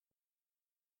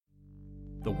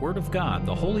The Word of God,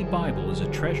 the Holy Bible, is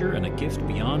a treasure and a gift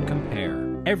beyond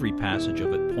compare. Every passage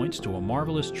of it points to a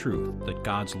marvelous truth that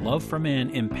God's love for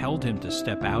man impelled him to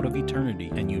step out of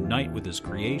eternity and unite with his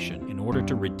creation in order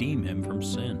to redeem him from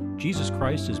sin. Jesus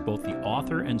Christ is both the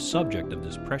author and subject of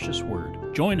this precious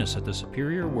Word. Join us at the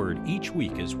Superior Word each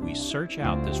week as we search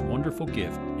out this wonderful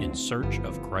gift in search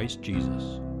of Christ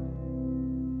Jesus.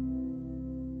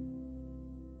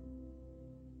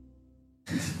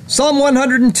 Psalm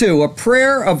 102, a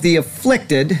prayer of the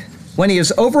afflicted when he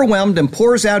is overwhelmed and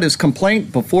pours out his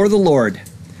complaint before the Lord.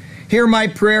 Hear my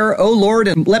prayer, O Lord,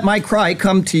 and let my cry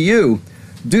come to you.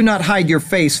 Do not hide your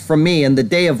face from me in the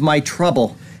day of my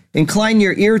trouble. Incline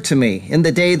your ear to me in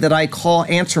the day that I call,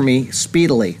 answer me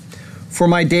speedily. For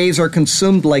my days are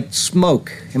consumed like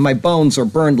smoke, and my bones are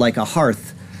burned like a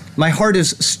hearth. My heart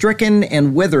is stricken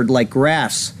and withered like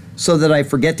grass, so that I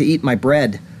forget to eat my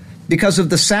bread. Because of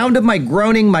the sound of my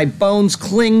groaning, my bones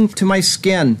cling to my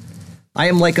skin. I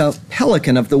am like a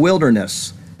pelican of the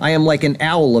wilderness. I am like an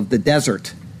owl of the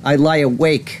desert. I lie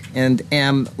awake and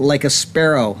am like a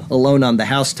sparrow alone on the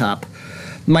housetop.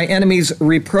 My enemies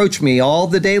reproach me all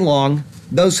the day long.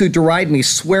 Those who deride me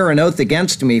swear an oath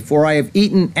against me, for I have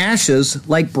eaten ashes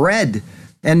like bread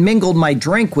and mingled my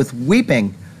drink with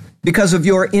weeping. Because of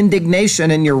your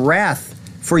indignation and your wrath,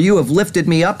 for you have lifted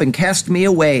me up and cast me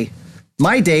away.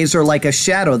 My days are like a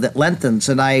shadow that lengthens,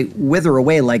 and I wither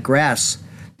away like grass.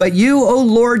 But you, O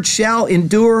Lord, shall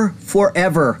endure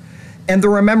forever, and the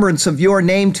remembrance of your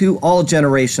name to all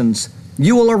generations.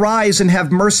 You will arise and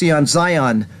have mercy on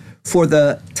Zion, for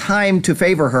the time to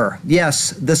favor her. Yes,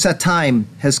 the set time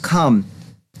has come.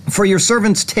 For your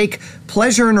servants take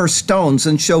pleasure in her stones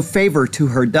and show favor to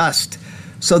her dust.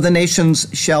 So the nations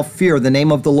shall fear the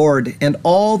name of the Lord, and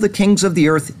all the kings of the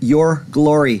earth your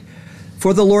glory.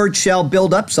 For the Lord shall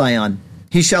build up Zion.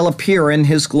 He shall appear in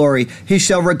his glory. He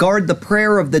shall regard the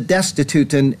prayer of the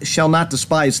destitute and shall not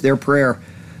despise their prayer.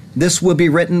 This will be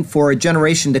written for a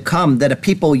generation to come, that a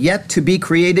people yet to be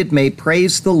created may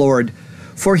praise the Lord.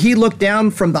 For he looked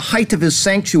down from the height of his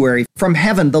sanctuary. From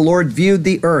heaven the Lord viewed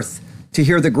the earth, to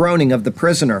hear the groaning of the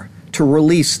prisoner, to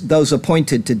release those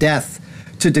appointed to death,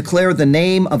 to declare the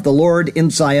name of the Lord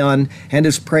in Zion and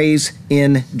his praise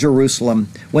in Jerusalem.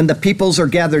 When the peoples are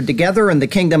gathered together and the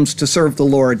kingdoms to serve the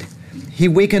Lord. He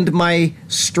weakened my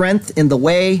strength in the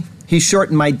way. He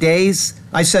shortened my days.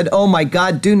 I said, Oh my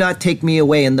God, do not take me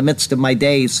away in the midst of my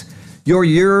days. Your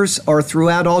years are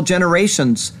throughout all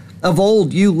generations. Of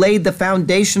old you laid the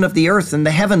foundation of the earth, and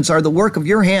the heavens are the work of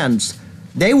your hands.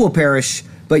 They will perish,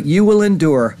 but you will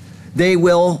endure. They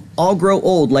will all grow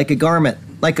old like a garment,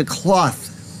 like a cloth.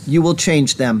 You will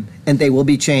change them, and they will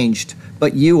be changed.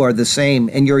 But you are the same,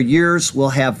 and your years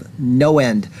will have no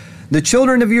end. The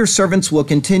children of your servants will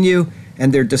continue,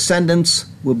 and their descendants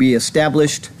will be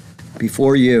established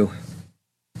before you.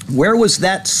 Where was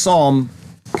that psalm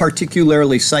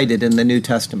particularly cited in the New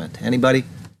Testament? Anybody?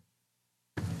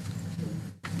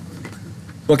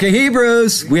 Book of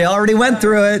Hebrews. We already went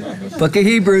through it. Book of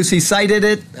Hebrews. He cited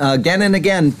it again and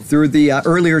again through the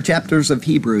earlier chapters of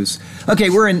Hebrews. Okay,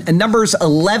 we're in Numbers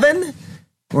 11.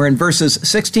 We're in verses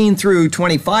 16 through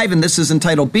 25, and this is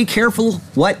entitled, Be Careful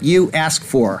What You Ask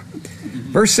For.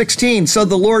 Verse 16, so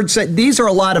the Lord said, these are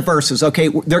a lot of verses, okay?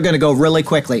 They're going to go really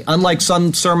quickly. Unlike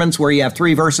some sermons where you have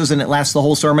 3 verses and it lasts the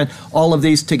whole sermon, all of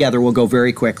these together will go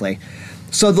very quickly.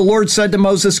 So the Lord said to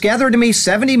Moses, Gather to me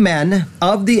 70 men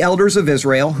of the elders of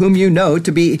Israel, whom you know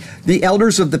to be the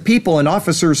elders of the people and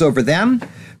officers over them.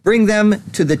 Bring them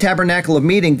to the tabernacle of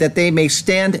meeting, that they may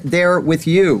stand there with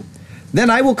you. Then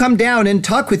I will come down and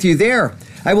talk with you there.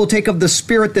 I will take of the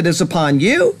Spirit that is upon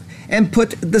you, and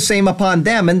put the same upon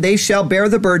them, and they shall bear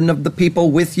the burden of the people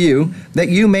with you, that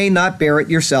you may not bear it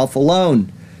yourself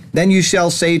alone. Then you shall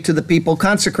say to the people,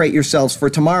 Consecrate yourselves for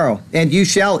tomorrow, and you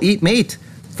shall eat meat.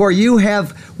 For you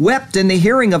have wept in the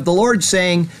hearing of the Lord,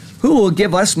 saying, Who will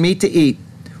give us meat to eat?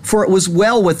 For it was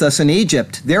well with us in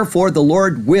Egypt. Therefore the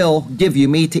Lord will give you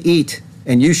meat to eat,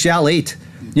 and you shall eat.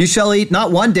 You shall eat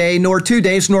not 1 day, nor 2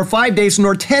 days, nor 5 days,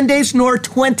 nor 10 days, nor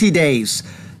 20 days,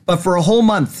 but for a whole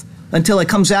month, until it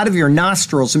comes out of your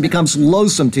nostrils and becomes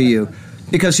loathsome to you,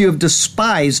 because you have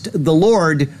despised the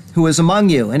Lord who is among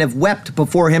you, and have wept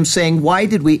before him, saying, Why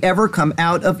did we ever come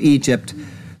out of Egypt?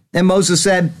 And Moses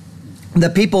said, The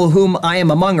people whom I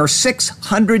am among are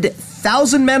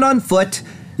 600,000 men on foot,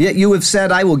 yet you have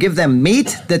said, I will give them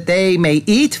meat that they may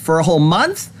eat for a whole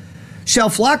month. Shall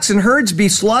flocks and herds be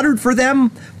slaughtered for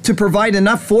them to provide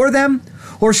enough for them?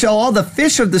 Or shall all the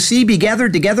fish of the sea be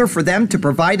gathered together for them to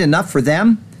provide enough for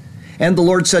them? And the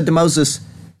Lord said to Moses,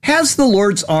 Has the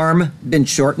Lord's arm been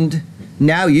shortened?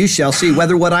 Now you shall see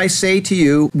whether what I say to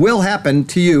you will happen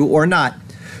to you or not.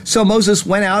 So Moses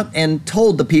went out and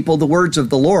told the people the words of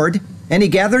the Lord, and he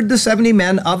gathered the 70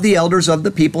 men of the elders of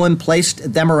the people and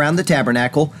placed them around the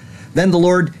tabernacle. Then the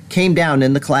Lord came down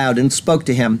in the cloud and spoke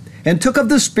to him, and took of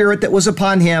the Spirit that was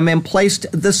upon him, and placed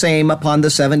the same upon the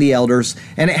 70 elders.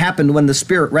 And it happened when the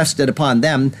Spirit rested upon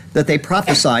them, that they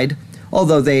prophesied,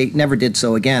 although they never did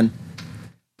so again.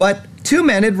 But 2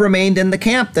 men had remained in the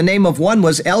camp. The name of one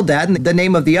was Eldad, and the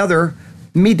name of the other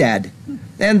Medad.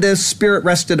 And the Spirit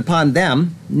rested upon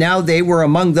them. Now they were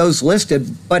among those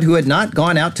listed, but who had not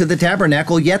gone out to the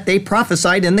tabernacle, yet they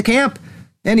prophesied in the camp.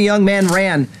 And a young man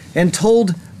ran and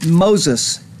told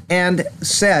Moses and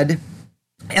said,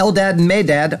 Eldad and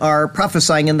Medad are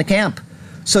prophesying in the camp.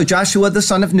 So Joshua the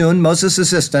son of Nun, Moses'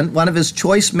 assistant, one of his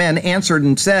choice men, answered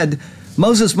and said,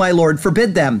 Moses, my Lord,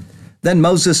 forbid them. Then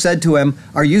Moses said to him,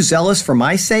 Are you zealous for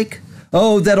my sake?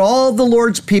 Oh, that all the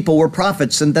Lord's people were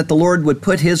prophets, and that the Lord would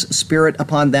put his Spirit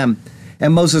upon them.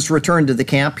 And Moses returned to the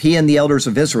camp, he and the elders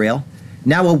of Israel.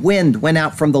 Now a wind went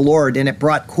out from the Lord, and it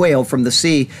brought quail from the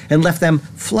sea, and left them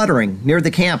fluttering near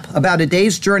the camp, about a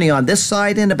day's journey on this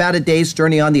side, and about a day's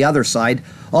journey on the other side,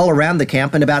 all around the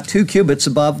camp, and about 2 cubits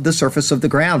above the surface of the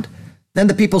ground. Then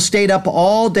the people stayed up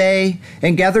all day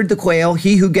and gathered the quail.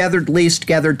 He who gathered least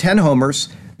gathered 10 homers,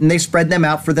 and they spread them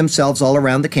out for themselves all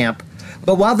around the camp.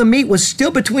 But while the meat was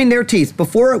still between their teeth,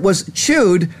 before it was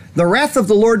chewed, the wrath of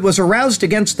the Lord was aroused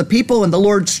against the people, and the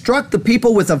Lord struck the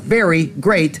people with a very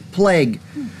great plague.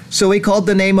 So he called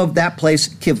the name of that place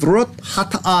Kivroth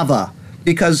Hata'ava,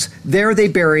 because there they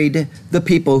buried the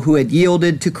people who had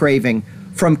yielded to craving.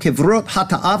 From Kivroth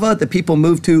Hata'ava, the people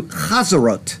moved to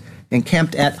Hazarot and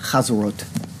camped at Hazarot.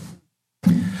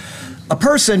 A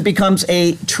person becomes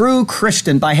a true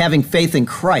Christian by having faith in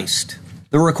Christ.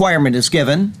 The requirement is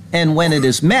given, and when it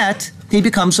is met, he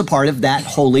becomes a part of that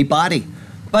holy body.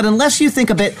 But unless you think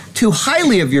a bit too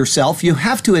highly of yourself, you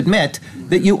have to admit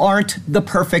that you aren't the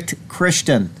perfect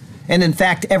Christian. And in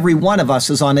fact, every one of us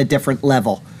is on a different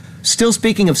level. Still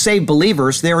speaking of saved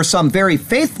believers, there are some very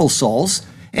faithful souls,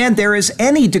 and there is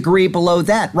any degree below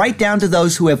that, right down to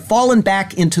those who have fallen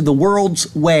back into the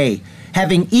world's way,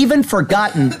 having even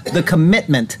forgotten the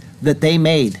commitment that they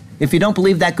made. If you don't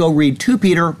believe that, go read 2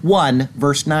 Peter 1,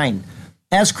 verse 9.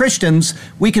 As Christians,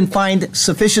 we can find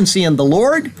sufficiency in the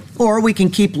Lord, or we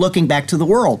can keep looking back to the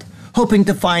world, hoping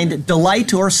to find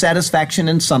delight or satisfaction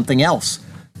in something else.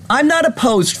 I'm not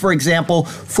opposed, for example,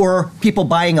 for people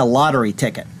buying a lottery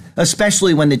ticket,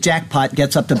 especially when the jackpot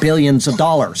gets up to billions of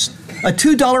dollars. A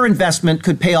 $2 investment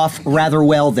could pay off rather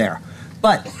well there.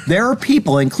 But there are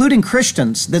people, including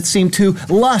Christians, that seem to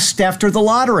lust after the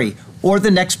lottery or the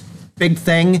next big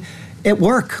thing at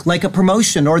work, like a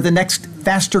promotion or the next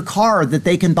faster car that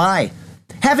they can buy.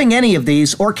 Having any of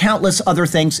these or countless other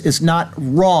things is not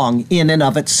wrong in and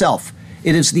of itself.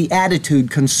 It is the attitude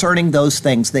concerning those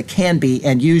things that can be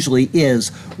and usually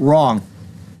is wrong.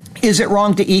 Is it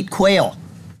wrong to eat quail?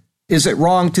 Is it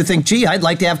wrong to think, gee, I'd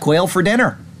like to have quail for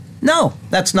dinner? No,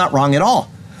 that's not wrong at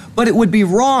all. But it would be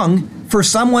wrong for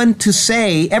someone to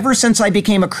say, ever since I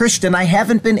became a Christian, I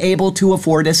haven't been able to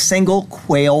afford a single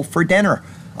quail for dinner.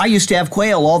 I used to have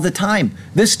quail all the time.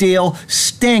 This deal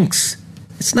stinks.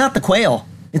 It's not the quail,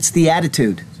 it's the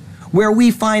attitude. Where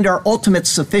we find our ultimate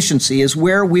sufficiency is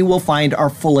where we will find our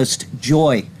fullest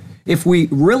joy. If we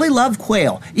really love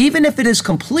quail, even if it is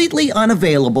completely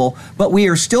unavailable, but we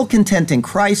are still content in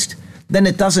Christ, then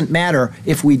it doesn't matter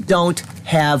if we don't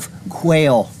have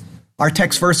quail. Our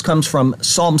text verse comes from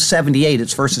Psalm 78.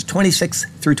 It's verses 26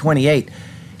 through 28.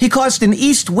 He caused an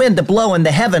east wind to blow in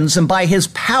the heavens, and by his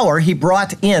power he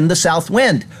brought in the south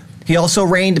wind. He also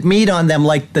rained meat on them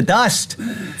like the dust,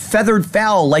 feathered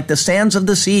fowl like the sands of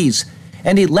the seas,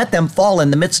 and he let them fall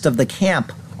in the midst of the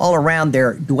camp, all around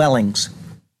their dwellings.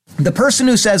 The person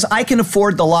who says, I can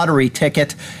afford the lottery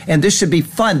ticket, and this should be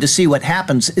fun to see what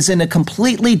happens, is in a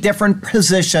completely different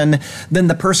position than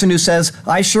the person who says,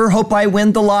 I sure hope I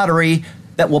win the lottery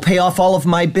that will pay off all of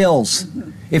my bills.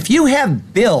 If you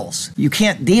have bills you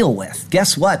can't deal with,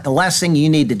 guess what? The last thing you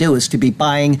need to do is to be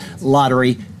buying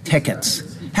lottery tickets.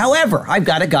 However, I've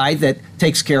got a guy that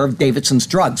takes care of Davidson's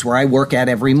Drugs, where I work at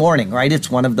every morning, right? It's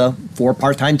one of the 4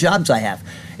 part-time jobs I have.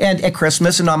 And at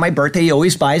Christmas and on my birthday, he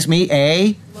always buys me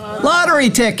a lottery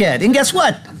ticket. And guess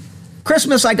what?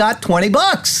 Christmas, I got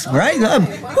 $20, right?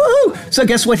 Woohoo! So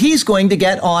guess what he's going to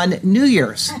get on New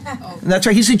Year's? And that's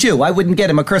right, he's a Jew. I wouldn't get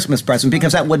him a Christmas present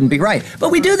because that wouldn't be right.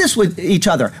 But we do this with each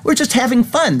other. We're just having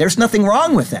fun. There's nothing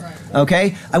wrong with it,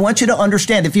 okay? I want you to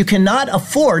understand, if you cannot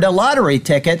afford a lottery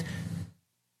ticket,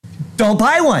 don't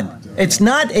buy one. It's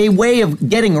not a way of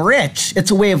getting rich.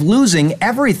 It's a way of losing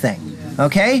everything,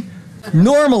 okay?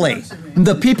 Normally,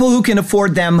 the people who can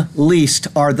afford them least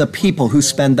are the people who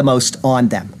spend the most on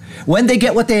them. When they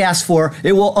get what they ask for,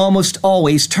 it will almost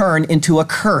always turn into a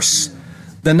curse.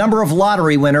 The number of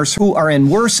lottery winners who are in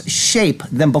worse shape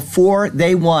than before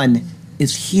they won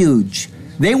is huge.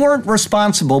 They weren't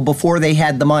responsible before they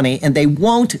had the money, and they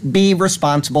won't be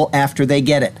responsible after they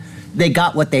get it. They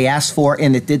got what they asked for,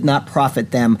 and it did not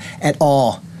profit them at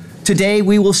all. Today,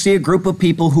 we will see a group of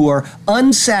people who are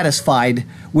unsatisfied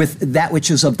with that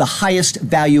which is of the highest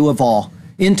value of all.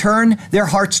 In turn, their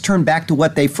hearts turn back to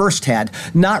what they first had,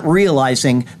 not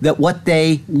realizing that what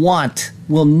they want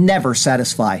will never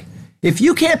satisfy. If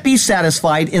you can't be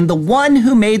satisfied in the one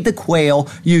who made the quail,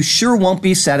 you sure won't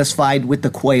be satisfied with the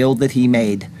quail that he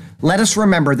made. Let us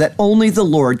remember that only the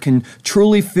Lord can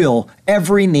truly fill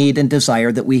every need and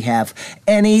desire that we have.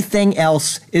 Anything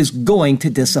else is going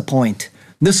to disappoint.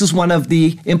 This is one of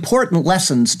the important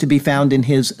lessons to be found in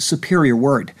his superior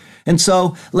word. And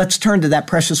so let's turn to that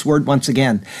precious word once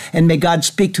again. And may God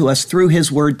speak to us through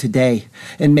his word today.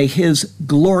 And may his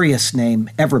glorious name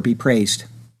ever be praised.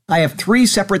 I have three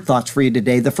separate thoughts for you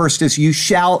today. The first is, you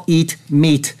shall eat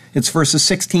meat. It's verses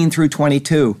 16 through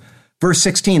 22. Verse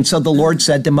 16, so the Lord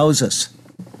said to Moses.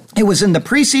 It was in the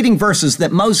preceding verses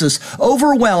that Moses,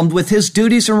 overwhelmed with his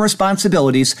duties and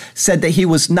responsibilities, said that he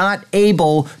was not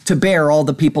able to bear all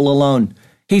the people alone.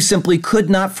 He simply could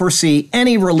not foresee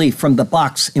any relief from the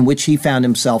box in which he found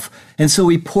himself, and so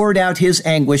he poured out his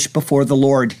anguish before the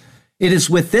Lord. It is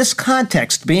with this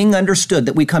context being understood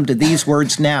that we come to these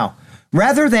words now.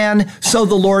 Rather than, so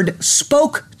the Lord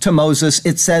spoke to Moses,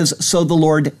 it says, so the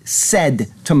Lord said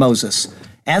to Moses.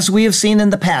 As we have seen in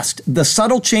the past, the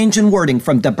subtle change in wording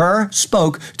from Daber,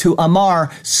 spoke, to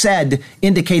Amar, said,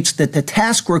 indicates that the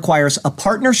task requires a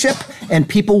partnership and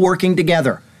people working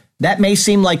together. That may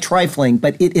seem like trifling,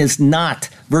 but it is not.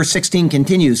 Verse 16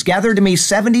 continues, gather to me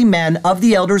 70 men of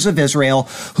the elders of Israel,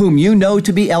 whom you know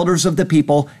to be elders of the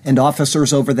people and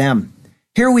officers over them.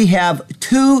 Here we have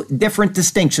two different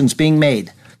distinctions being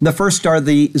made. The first are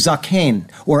the zaken,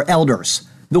 or elders.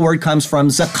 The word comes from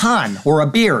zakan, or a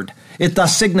beard. It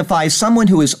thus signifies someone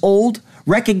who is old,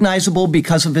 recognizable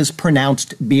because of his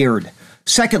pronounced beard.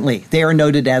 Secondly, they are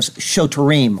noted as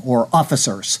shotarim, or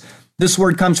officers. This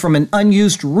word comes from an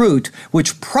unused root,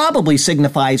 which probably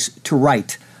signifies to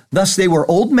write. Thus, they were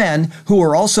old men who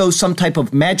were also some type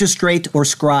of magistrate or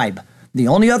scribe. The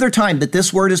only other time that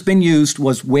this word has been used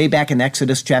was way back in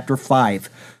Exodus chapter 5.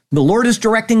 The Lord is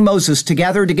directing Moses to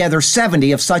gather together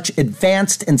 70 of such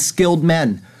advanced and skilled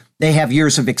men. They have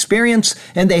years of experience,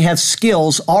 and they have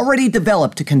skills already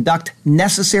developed to conduct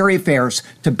necessary affairs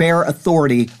to bear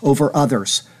authority over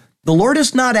others. The Lord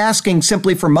is not asking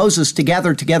simply for Moses to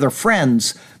gather together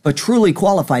friends, but truly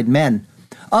qualified men.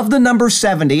 Of the number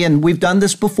 70, and we've done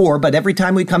this before, but every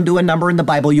time we come to a number in the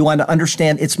Bible, you want to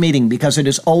understand its meaning because it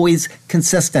is always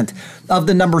consistent. Of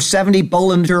the number 70,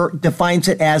 Bollinger defines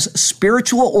it as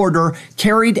spiritual order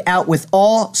carried out with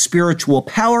all spiritual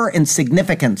power and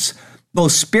significance.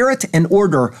 Both spirit and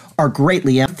order are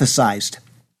greatly emphasized.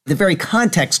 The very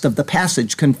context of the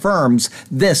passage confirms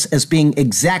this as being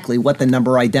exactly what the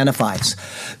number identifies.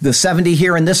 The 70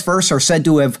 here in this verse are said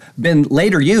to have been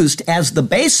later used as the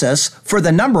basis for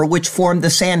the number which formed the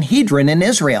Sanhedrin in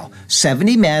Israel,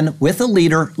 70 men with a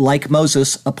leader like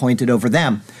Moses appointed over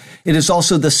them. It is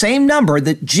also the same number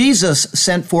that Jesus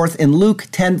sent forth in Luke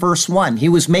 10, verse 1. He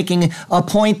was making a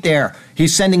point there.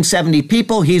 He's sending 70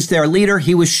 people. He's their leader.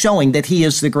 He was showing that he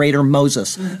is the greater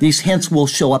Moses. These hints will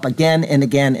show up again and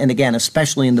again and again,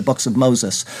 especially in the books of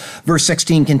Moses. Verse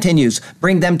 16 continues,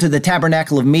 bring them to the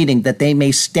tabernacle of meeting that they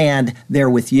may stand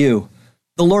there with you.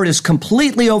 The Lord has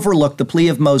completely overlooked the plea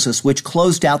of Moses, which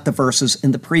closed out the verses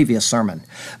in the previous sermon.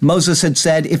 Moses had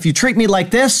said, if you treat me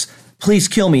like this, please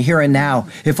kill me here and now,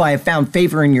 if I have found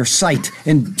favor in your sight,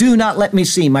 and do not let me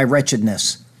see my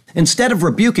wretchedness. Instead of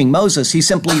rebuking Moses, he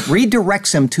simply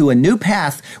redirects him to a new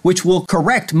path which will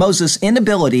correct Moses'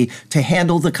 inability to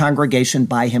handle the congregation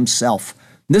by himself.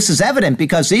 This is evident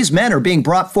because these men are being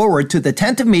brought forward to the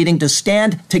tent of meeting to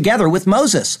stand together with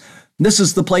Moses. This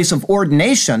is the place of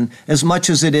ordination as much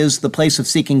as it is the place of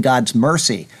seeking God's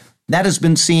mercy. That has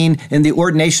been seen in the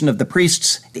ordination of the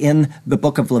priests in the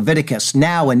book of Leviticus.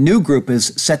 Now a new group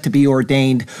is set to be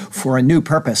ordained for a new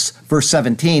purpose. Verse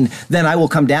 17, then I will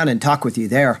come down and talk with you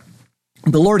there.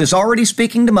 The Lord is already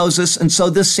speaking to Moses, and so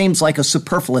this seems like a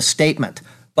superfluous statement.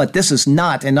 But this is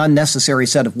not an unnecessary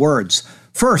set of words.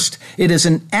 First, it is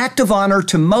an act of honor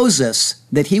to Moses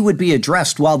that he would be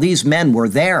addressed while these men were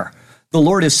there. The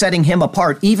Lord is setting him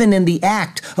apart even in the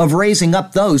act of raising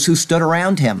up those who stood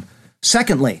around him.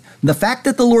 Secondly, the fact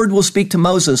that the Lord will speak to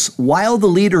Moses while the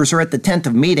leaders are at the tent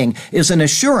of meeting is an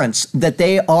assurance that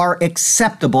they are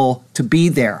acceptable to be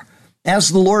there. As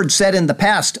the Lord said in the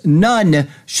past, none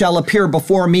shall appear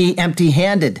before me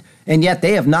empty-handed, and yet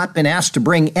they have not been asked to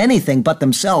bring anything but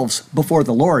themselves before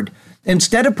the Lord.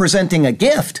 Instead of presenting a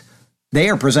gift, they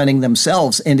are presenting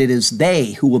themselves, and it is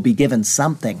they who will be given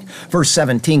something. Verse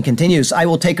 17 continues, I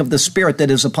will take of the Spirit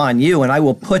that is upon you, and I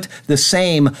will put the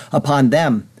same upon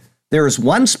them. There is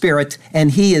one Spirit,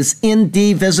 and he is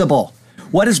indivisible.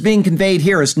 What is being conveyed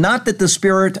here is not that the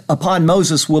Spirit upon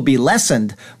Moses will be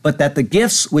lessened, but that the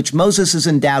gifts which Moses is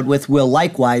endowed with will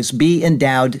likewise be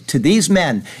endowed to these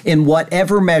men in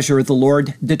whatever measure the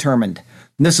Lord determined.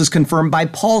 This is confirmed by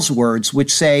Paul's words,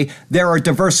 which say, there are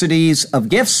diversities of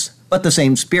gifts, but the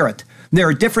same Spirit. There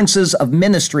are differences of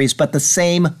ministries, but the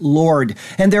same Lord.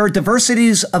 And there are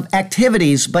diversities of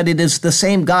activities, but it is the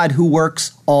same God who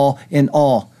works all in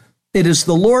all. It is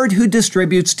the Lord who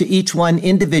distributes to each one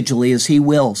individually as he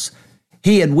wills.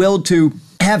 He had willed to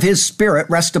have his Spirit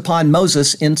rest upon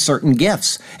Moses in certain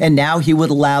gifts, and now he would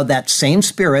allow that same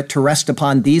Spirit to rest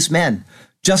upon these men.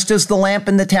 Just as the lamp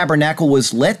in the tabernacle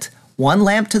was lit, one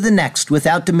lamp to the next,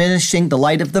 without diminishing the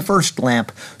light of the first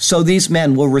lamp, so these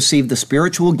men will receive the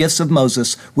spiritual gifts of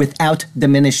Moses without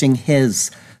diminishing his.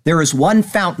 There is one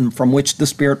fountain from which the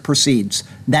Spirit proceeds.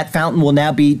 That fountain will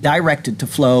now be directed to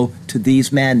flow to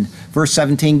these men. Verse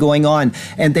 17 going on,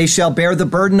 and they shall bear the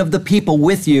burden of the people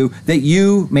with you, that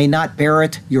you may not bear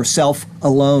it yourself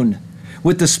alone.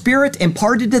 With the Spirit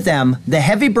imparted to them, the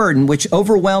heavy burden which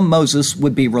overwhelmed Moses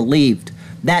would be relieved.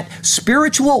 That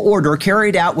spiritual order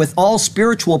carried out with all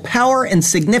spiritual power and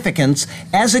significance,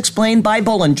 as explained by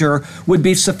Bullinger, would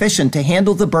be sufficient to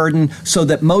handle the burden so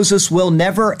that Moses will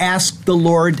never ask the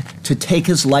Lord to take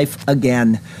his life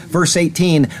again. Verse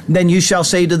 18, then you shall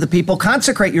say to the people,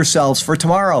 consecrate yourselves for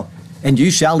tomorrow, and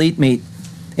you shall eat meat.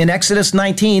 In Exodus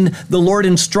 19, the Lord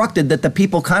instructed that the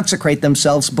people consecrate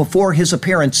themselves before his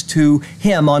appearance to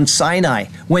him on Sinai,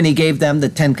 when he gave them the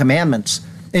 10 Commandments.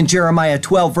 In Jeremiah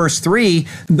 12, verse 3,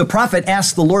 the prophet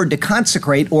asked the Lord to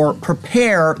consecrate or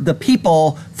prepare the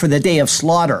people for the day of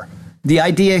slaughter. The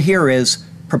idea here is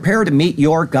prepare to meet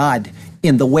your God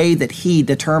in the way that he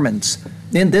determines.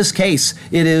 In this case,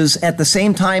 it is at the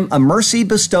same time a mercy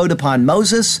bestowed upon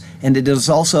Moses, and it is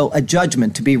also a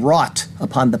judgment to be wrought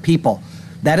upon the people.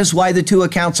 That is why the two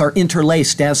accounts are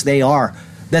interlaced as they are.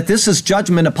 That this is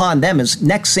judgment upon them is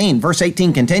next seen. Verse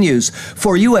 18 continues,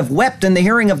 for you have wept in the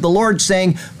hearing of the Lord,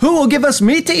 saying, who will give us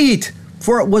meat to eat?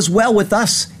 For it was well with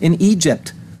us in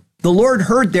Egypt. The Lord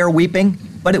heard their weeping,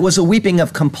 but it was a weeping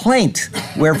of complaint,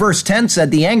 where verse 10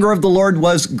 said, the anger of the Lord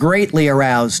was greatly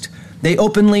aroused. They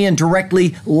openly and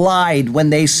directly lied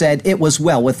when they said, it was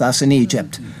well with us in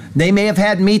Egypt. They may have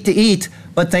had meat to eat,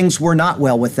 but things were not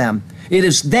well with them. It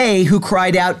is they who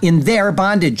cried out in their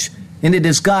bondage, and it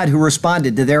is God who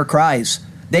responded to their cries.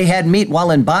 They had meat while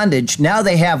in bondage. Now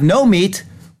they have no meat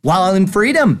while in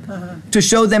freedom. To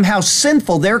show them how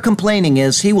sinful their complaining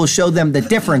is, he will show them the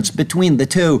difference between the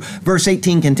two. Verse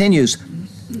 18 continues,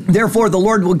 therefore the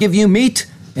Lord will give you meat,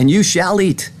 and you shall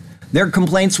eat. Their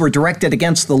complaints were directed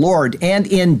against the Lord, and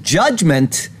in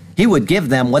judgment he would give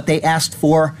them what they asked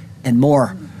for and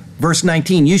more. Verse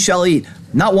 19, you shall eat,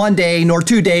 not 1 day, nor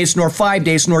 2 days, nor 5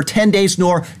 days, nor 10 days,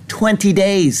 nor 20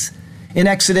 days. In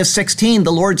Exodus 16,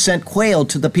 the Lord sent quail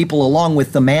to the people along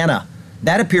with the manna.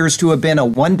 That appears to have been a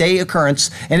one-day occurrence,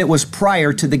 and it was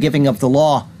prior to the giving of the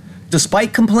law.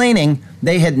 Despite complaining,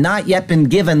 they had not yet been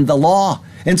given the law,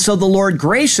 and so the Lord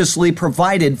graciously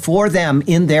provided for them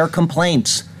in their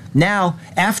complaints. Now,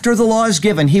 after the law is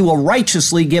given, he will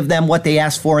righteously give them what they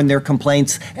asked for in their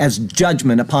complaints as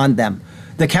judgment upon them.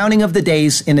 The counting of the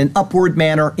days in an upward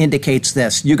manner indicates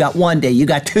this. You got 1 day, you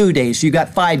got 2 days, you got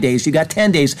 5 days, you got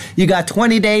 10 days, you got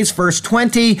 20 days, verse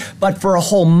 20, but for a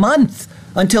whole month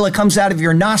until it comes out of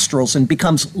your nostrils and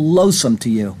becomes loathsome to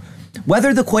you.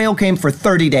 Whether the quail came for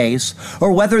 30 days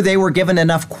or whether they were given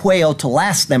enough quail to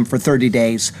last them for 30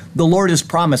 days, the Lord has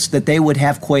promised that they would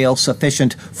have quail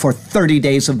sufficient for 30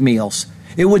 days of meals.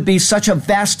 It would be such a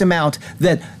vast amount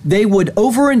that they would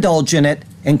overindulge in it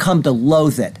and come to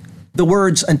loathe it. The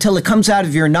words, until it comes out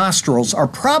of your nostrils, are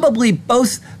probably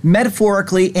both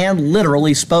metaphorically and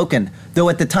literally spoken, though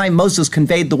at the time Moses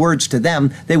conveyed the words to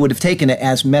them, they would have taken it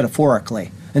as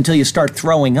metaphorically, until you start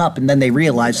throwing up and then they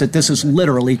realize that this is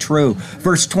literally true.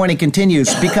 Verse 20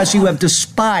 continues, because you have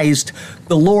despised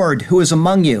the Lord who is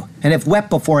among you, and have wept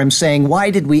before him, saying,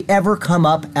 why did we ever come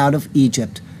up out of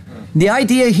Egypt? The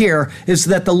idea here is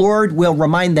that the Lord will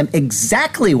remind them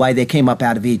exactly why they came up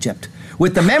out of Egypt.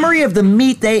 With the memory of the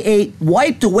meat they ate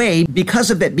wiped away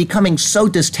because of it becoming so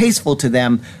distasteful to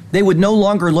them, they would no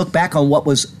longer look back on what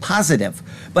was positive,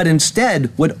 but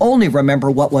instead would only remember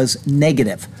what was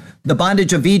negative. The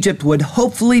bondage of Egypt would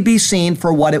hopefully be seen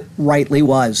for what it rightly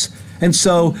was. And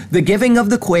so the giving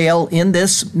of the quail in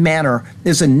this manner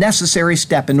is a necessary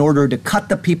step in order to cut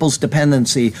the people's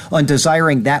dependency on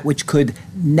desiring that which could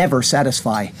never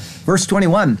satisfy. Verse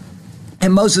 21,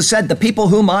 and Moses said, the people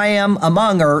whom I am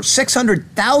among are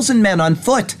 600,000 men on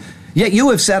foot. Yet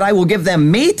you have said, I will give them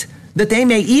meat that they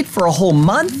may eat for a whole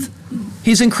month.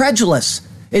 He's incredulous.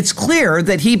 It's clear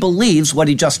that he believes what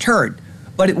he just heard,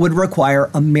 but it would require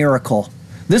a miracle.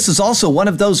 This is also one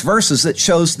of those verses that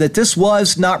shows that this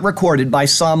was not recorded by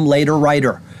some later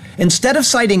writer. Instead of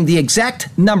citing the exact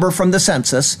number from the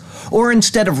census, or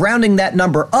instead of rounding that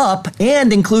number up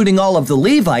and including all of the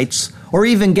Levites, or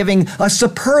even giving a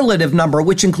superlative number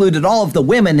which included all of the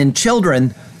women and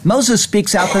children, Moses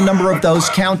speaks out the number of those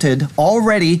counted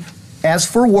already as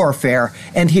for warfare,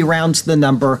 and he rounds the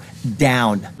number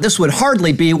down. This would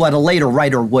hardly be what a later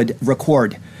writer would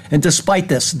record. And despite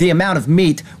this, the amount of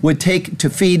meat would take to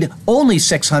feed only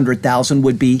 600,000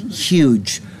 would be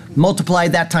huge. Multiply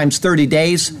that times 30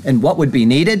 days, and what would be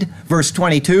needed? Verse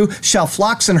 22, shall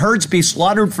flocks and herds be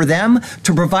slaughtered for them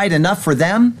to provide enough for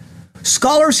them?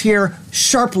 Scholars here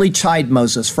sharply chide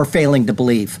Moses for failing to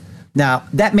believe. Now,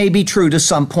 that may be true to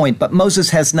some point, but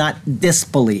Moses has not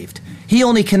disbelieved. He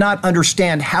only cannot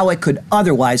understand how it could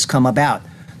otherwise come about.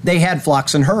 They had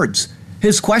flocks and herds.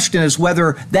 His question is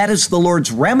whether that is the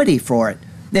Lord's remedy for it.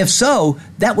 If so,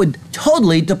 that would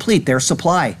totally deplete their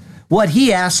supply. What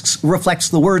he asks reflects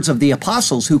the words of the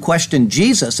apostles who questioned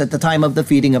Jesus at the time of the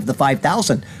feeding of the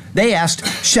 5,000. They asked,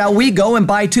 shall we go and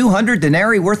buy 200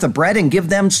 denarii worth of bread and give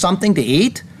them something to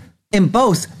eat? In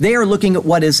both, they are looking at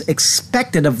what is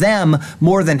expected of them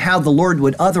more than how the Lord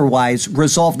would otherwise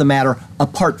resolve the matter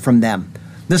apart from them.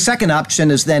 The second option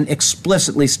is then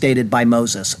explicitly stated by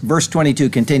Moses. Verse 22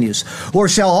 continues, or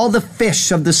shall all the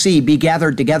fish of the sea be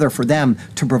gathered together for them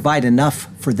to provide enough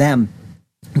for them?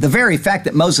 The very fact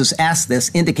that Moses asked this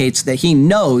indicates that he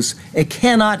knows it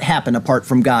cannot happen apart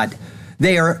from God.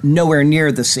 They are nowhere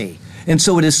near the sea, and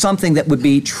so it is something that would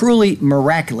be truly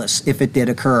miraculous if it did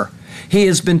occur. He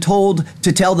has been told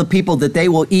to tell the people that they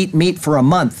will eat meat for a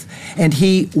month, and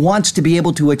he wants to be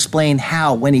able to explain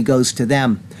how when he goes to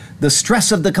them. The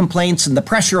stress of the complaints and the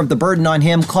pressure of the burden on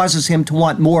him causes him to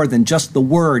want more than just the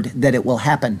word that it will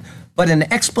happen, but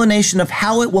an explanation of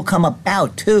how it will come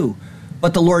about too.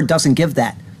 But the Lord doesn't give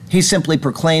that. He simply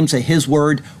proclaims that his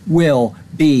word will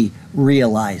be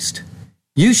realized.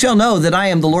 You shall know that I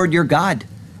am the Lord your God.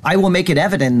 I will make it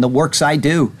evident in the works I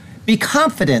do. Be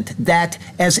confident that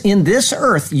as in this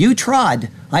earth you trod,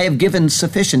 I have given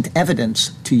sufficient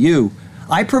evidence to you.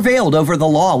 I prevailed over the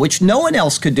law, which no one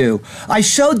else could do. I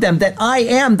showed them that I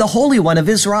am the Holy One of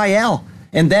Israel.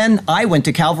 And then I went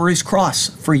to Calvary's cross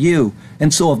for you,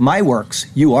 and so of my works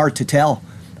you are to tell.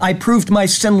 I proved my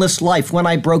sinless life when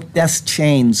I broke death's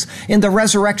chains. In the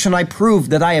resurrection I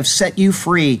proved that I have set you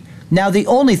free. Now the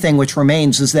only thing which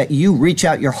remains is that you reach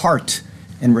out your heart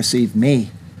and receive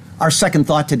me. Our second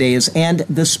thought today is, and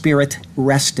the Spirit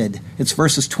rested. It's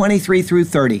verses 23 through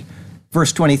 30.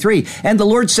 Verse 23, and the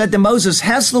Lord said to Moses,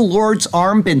 has the Lord's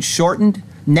arm been shortened?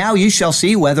 Now you shall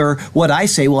see whether what I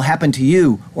say will happen to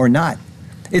you or not.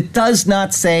 It does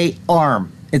not say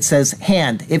arm. It says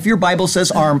hand. If your Bible says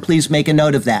arm, please make a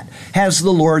note of that. Has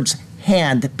the Lord's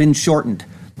hand been shortened?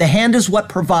 The hand is what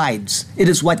provides. It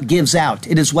is what gives out.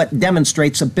 It is what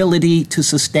demonstrates ability to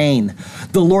sustain.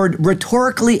 The Lord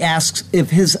rhetorically asks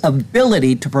if his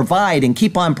ability to provide and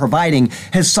keep on providing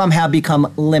has somehow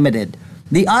become limited.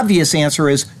 The obvious answer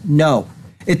is no.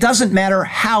 It doesn't matter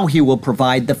how he will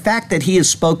provide. The fact that he has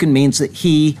spoken means that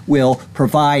he will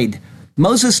provide.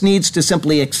 Moses needs to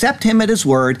simply accept him at his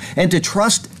word and to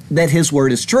trust that his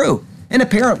word is true. And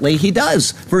apparently he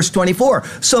does. Verse 24,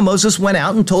 so Moses went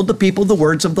out and told the people the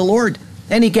words of the Lord.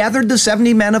 And he gathered the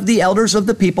 70 men of the elders of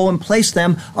the people and placed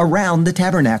them around the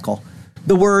tabernacle.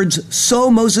 The words, so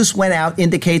Moses went out,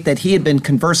 indicate that he had been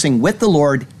conversing with the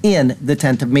Lord in the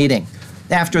tent of meeting.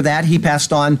 After that, he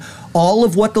passed on all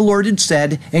of what the Lord had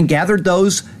said and gathered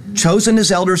those chosen as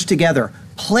elders together,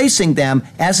 placing them,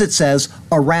 as it says,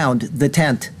 around the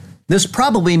tent. This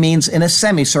probably means in a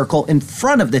semicircle in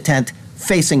front of the tent,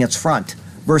 facing its front.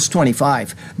 Verse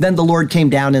 25, then the Lord came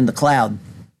down in the cloud.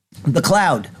 The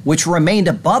cloud, which remained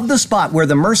above the spot where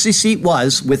the mercy seat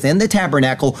was within the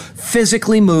tabernacle,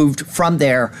 physically moved from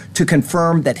there to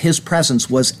confirm that his presence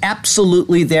was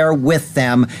absolutely there with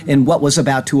them in what was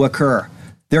about to occur.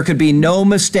 There could be no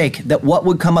mistake that what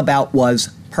would come about was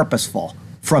purposeful.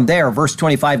 From there, verse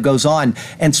 25 goes on,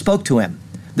 and spoke to him.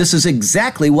 This is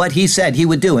exactly what he said he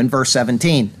would do in verse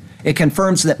 17. It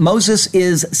confirms that Moses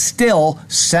is still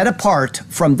set apart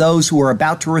from those who are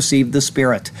about to receive the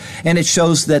Spirit. And it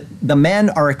shows that the men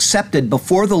are accepted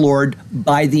before the Lord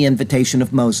by the invitation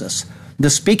of Moses. The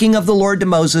speaking of the Lord to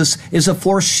Moses is a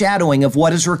foreshadowing of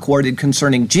what is recorded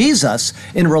concerning Jesus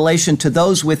in relation to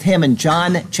those with him in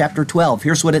John chapter 12.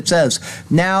 Here's what it says.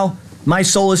 Now my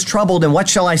soul is troubled, and what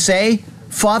shall I say?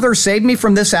 Father, save me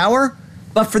from this hour?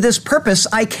 But for this purpose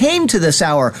I came to this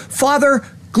hour. Father,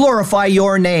 glorify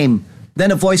your name.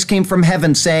 Then a voice came from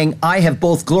heaven saying, I have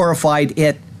both glorified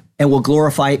it and will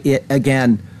glorify it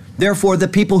again. Therefore the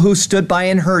people who stood by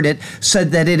and heard it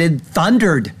said that it had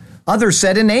thundered. Others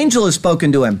said, an angel has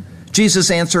spoken to him. Jesus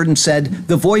answered and said,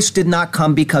 the voice did not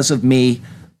come because of me,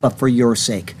 but for your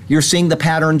sake. You're seeing the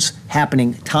patterns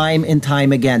happening time and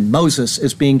time again. Moses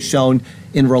is being shown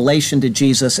in relation to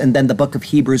Jesus, and then the book of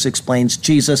Hebrews explains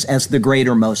Jesus as the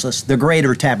greater Moses, the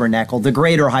greater tabernacle, the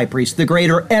greater high priest, the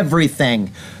greater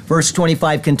everything. Verse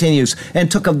 25 continues,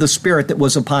 and took of the Spirit that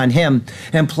was upon him,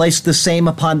 and placed the same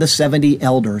upon the 70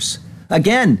 elders.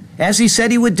 Again, as he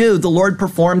said he would do, the Lord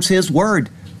performs his word.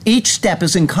 Each step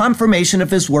is in confirmation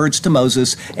of his words to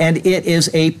Moses, and it is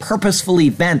a purposeful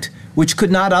event which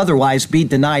could not otherwise be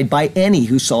denied by any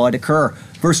who saw it occur.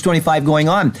 Verse 25 going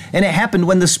on, and it happened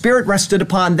when the Spirit rested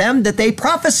upon them that they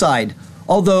prophesied,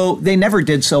 although they never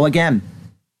did so again.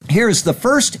 Here's the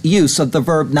first use of the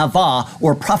verb navah,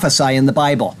 or prophesy, in the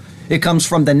Bible. It comes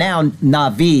from the noun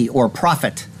navi, or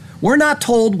prophet. We're not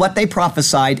told what they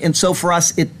prophesied, and so for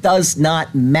us it does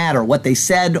not matter what they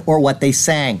said or what they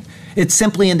sang. It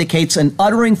simply indicates an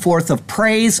uttering forth of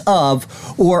praise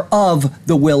of or of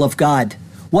the will of God.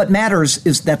 What matters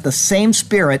is that the same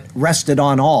Spirit rested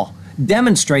on all,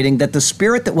 demonstrating that the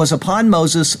Spirit that was upon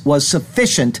Moses was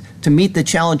sufficient to meet the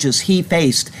challenges he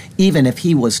faced, even if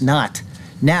he was not.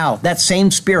 Now, that same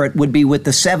Spirit would be with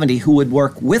the 70 who would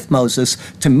work with Moses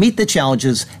to meet the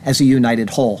challenges as a united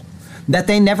whole. That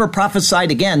they never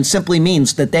prophesied again simply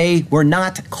means that they were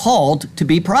not called to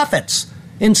be prophets.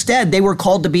 Instead, they were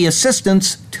called to be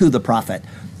assistants to the prophet.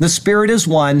 The Spirit is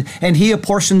one, and he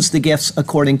apportions the gifts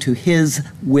according to his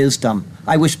wisdom.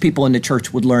 I wish people in the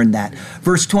church would learn that.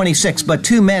 Verse 26, but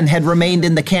 2 men had remained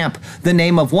in the camp. The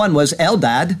name of one was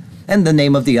Eldad, and the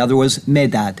name of the other was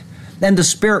Medad. And the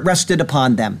Spirit rested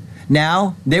upon them.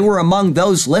 Now, they were among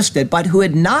those listed, but who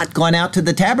had not gone out to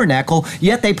the tabernacle,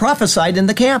 yet they prophesied in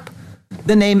the camp.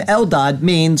 The name Eldad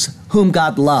means whom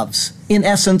God loves. In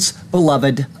essence,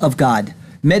 beloved of God.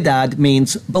 Medad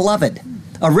means beloved.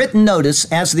 A written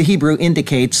notice, as the Hebrew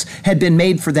indicates, had been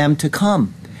made for them to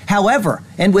come. However,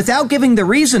 and without giving the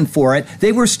reason for it,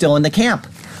 they were still in the camp.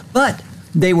 But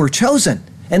they were chosen,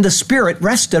 and the Spirit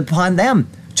rested upon them,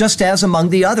 just as among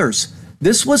the others.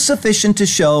 This was sufficient to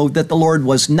show that the Lord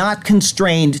was not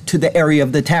constrained to the area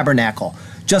of the tabernacle,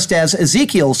 just as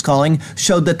Ezekiel's calling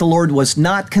showed that the Lord was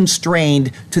not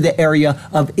constrained to the area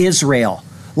of Israel.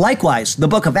 Likewise, the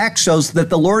book of Acts shows that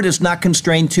the Lord is not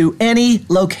constrained to any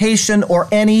location or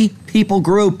any people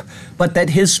group, but that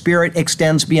his Spirit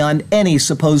extends beyond any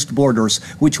supposed borders,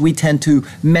 which we tend to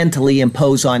mentally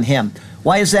impose on him.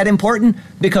 Why is that important?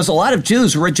 Because a lot of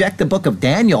Jews reject the book of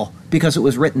Daniel because it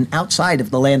was written outside of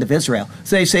the land of Israel.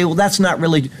 So they say, well, that's not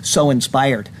really so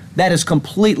inspired. That is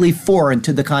completely foreign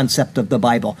to the concept of the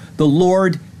Bible. The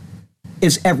Lord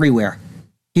is everywhere.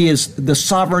 He is the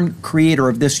sovereign creator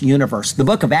of this universe. The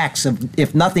book of Acts,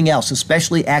 if nothing else,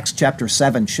 especially Acts chapter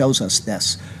 7, shows us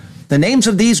this. The names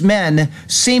of these men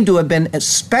seem to have been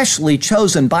especially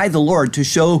chosen by the Lord to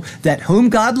show that whom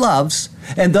God loves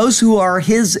and those who are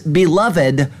his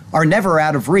beloved are never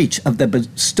out of reach of the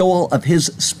bestowal of his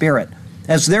Spirit.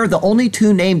 As they're the only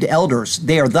 2 named elders,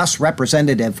 they are thus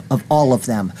representative of all of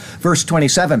them. Verse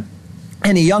 27.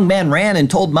 And a young man ran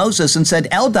and told Moses and said,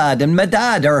 Eldad and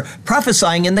Medad are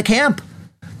prophesying in the camp.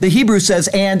 The Hebrew says,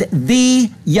 and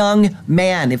the young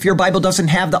man. If your Bible doesn't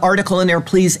have the article in there,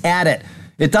 please add it.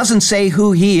 It doesn't say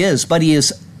who he is, but he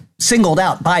is singled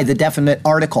out by the definite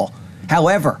article.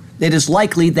 However, it is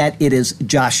likely that it is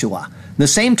Joshua. The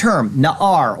same term,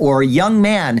 Na'ar, or young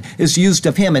man, is used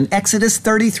of him in Exodus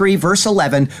 33, verse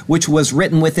 11, which was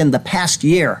written within the past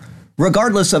year.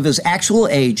 Regardless of his actual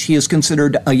age, he is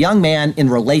considered a young man in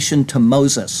relation to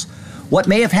Moses. What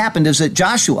may have happened is that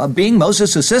Joshua, being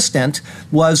Moses' assistant,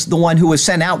 was the one who was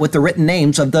sent out with the written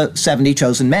names of the 70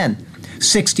 chosen men.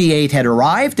 68 had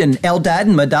arrived, and Eldad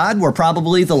and Medad were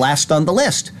probably the last on the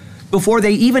list. Before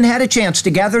they even had a chance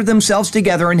to gather themselves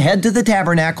together and head to the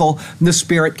tabernacle, the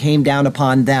Spirit came down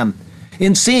upon them.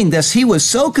 In seeing this, he was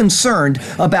so concerned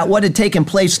about what had taken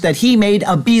place that he made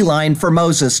a beeline for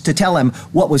Moses to tell him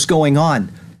what was going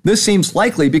on. This seems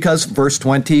likely because verse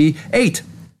 28.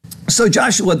 So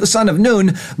Joshua, the son of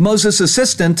Nun, Moses'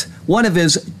 assistant, one of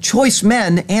his choice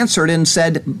men, answered and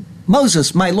said,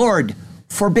 Moses, my lord,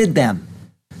 forbid them.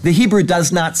 The Hebrew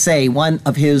does not say one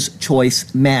of his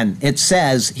choice men. It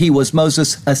says he was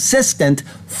Moses' assistant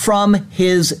from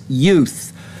his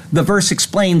youth. The verse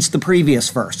explains the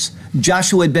previous verse.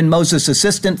 Joshua had been Moses'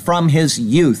 assistant from his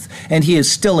youth, and he is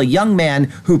still a young man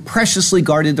who preciously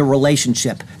guarded the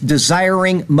relationship,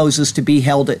 desiring Moses to be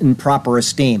held in proper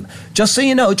esteem. Just so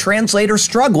you know, translators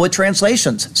struggle with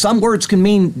translations. Some words can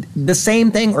mean the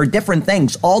same thing or different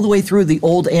things all the way through the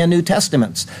Old and New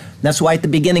Testaments. That's why at the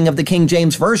beginning of the King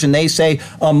James Version, they say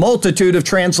a multitude of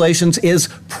translations is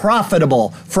profitable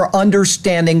for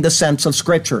understanding the sense of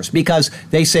scriptures, because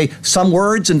they say some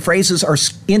words and phrases are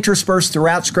interspersed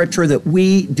throughout scripture that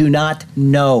we do not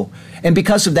know. And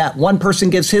because of that, one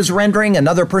person gives his rendering,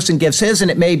 another person gives his,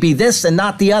 and it may be this and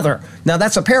not the other. Now,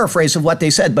 that's a paraphrase of what they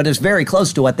said, but it's very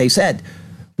close to what they said.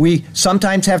 We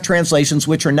sometimes have translations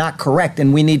which are not correct,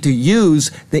 and we need to use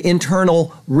the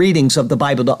internal readings of the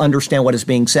Bible to understand what is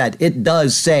being said. It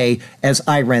does say as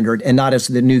I rendered and not as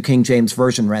the New King James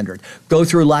Version rendered. Go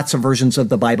through lots of versions of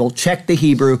the Bible, check the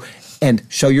Hebrew, and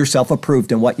show yourself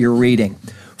approved in what you're reading.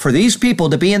 For these people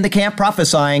to be in the camp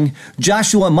prophesying,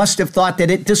 Joshua must have thought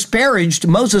that it disparaged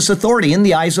Moses' authority in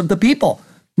the eyes of the people.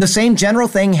 The same general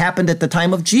thing happened at the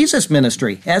time of Jesus'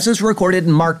 ministry, as is recorded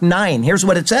in Mark 9. Here's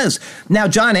what it says. Now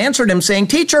John answered him, saying,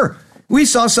 Teacher, we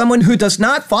saw someone who does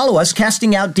not follow us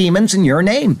casting out demons in your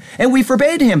name, and we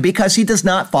forbade him because he does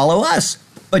not follow us.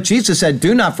 But Jesus said,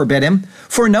 Do not forbid him,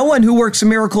 for no one who works a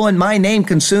miracle in my name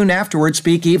can soon afterward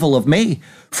speak evil of me.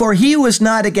 For he who is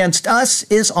not against us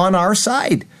is on our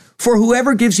side. For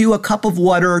whoever gives you a cup of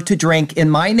water to drink in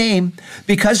my name,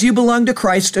 because you belong to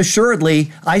Christ,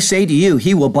 assuredly, I say to you,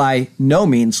 he will by no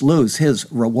means lose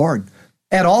his reward.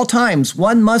 At all times,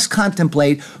 one must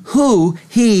contemplate who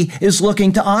he is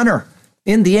looking to honor.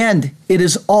 In the end, it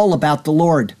is all about the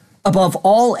Lord, above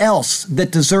all else that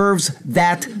deserves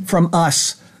that from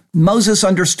us. Moses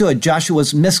understood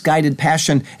Joshua's misguided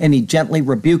passion, and he gently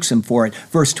rebukes him for it.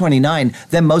 Verse 29,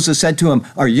 Then Moses said to him,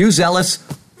 Are you zealous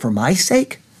for my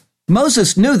sake?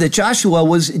 Moses knew that Joshua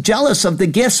was jealous of the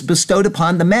gifts bestowed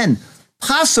upon the men,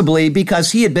 possibly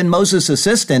because he had been Moses'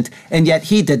 assistant, and yet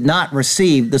he did not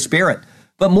receive the Spirit.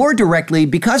 But more directly,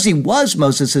 because he was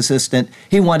Moses' assistant,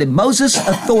 he wanted Moses'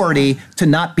 authority to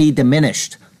not be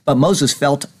diminished. But Moses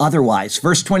felt otherwise.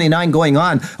 Verse 29 going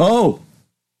on,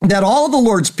 that all the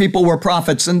Lord's people were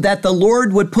prophets, and that the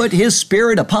Lord would put his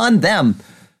Spirit upon them.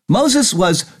 Moses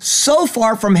was so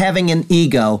far from having an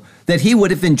ego that he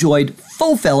would have enjoyed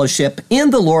full fellowship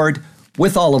in the Lord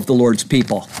with all of the Lord's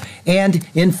people. And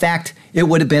in fact, it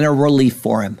would have been a relief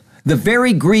for him. The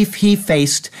very grief he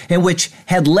faced and which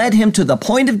had led him to the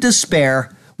point of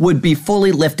despair would be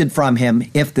fully lifted from him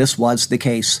if this was the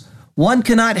case. One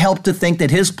cannot help to think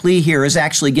that his plea here is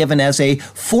actually given as a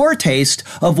foretaste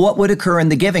of what would occur in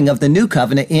the giving of the new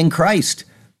covenant in Christ.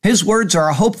 His words are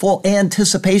a hopeful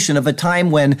anticipation of a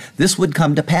time when this would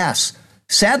come to pass.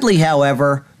 Sadly,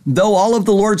 however, though all of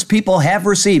the Lord's people have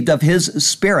received of his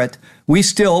Spirit, we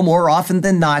still, more often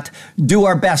than not, do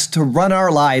our best to run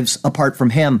our lives apart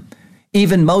from him.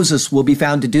 Even Moses will be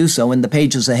found to do so in the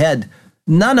pages ahead.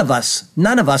 None of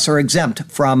us are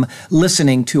exempt from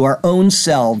listening to our own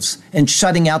selves and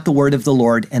shutting out the word of the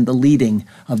Lord and the leading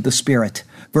of the Spirit.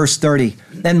 Verse 30,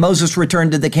 Then Moses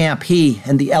returned to the camp, he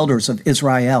and the elders of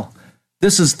Israel.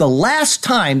 This is the last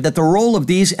time that the role of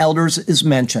these elders is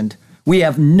mentioned. We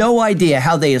have no idea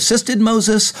how they assisted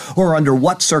Moses or under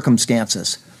what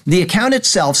circumstances. The account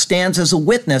itself stands as a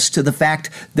witness to the fact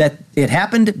that it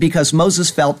happened because Moses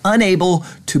felt unable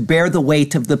to bear the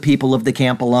weight of the people of the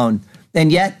camp alone.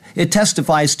 And yet, it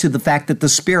testifies to the fact that the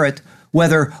Spirit,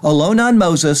 whether alone on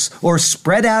Moses or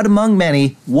spread out among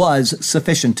many, was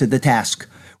sufficient to the task.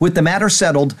 With the matter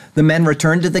settled, the men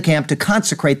returned to the camp to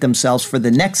consecrate themselves for the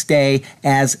next day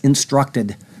as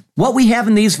instructed. What we have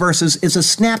in these verses is a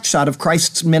snapshot of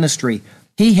Christ's ministry.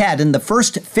 He had, in the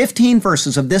first 15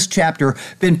 verses of this chapter,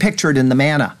 been pictured in the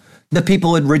manna. The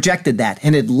people had rejected that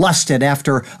and had lusted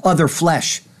after other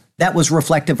flesh. That was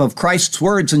reflective of Christ's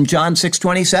words in John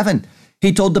 6:27.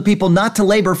 He told the people not to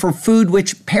labor for food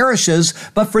which perishes,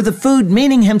 but for the food,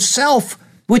 meaning himself,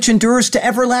 which endures to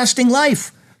everlasting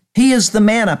life. He is the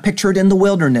manna pictured in the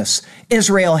wilderness.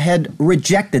 Israel had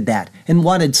rejected that and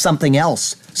wanted something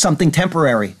else, something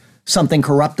temporary, something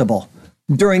corruptible.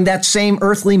 During that same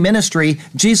earthly ministry,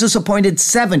 Jesus appointed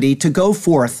 70 to go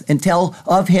forth and tell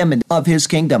of him and of his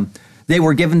kingdom. They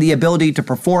were given the ability to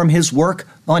perform his work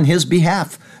on his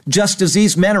behalf, just as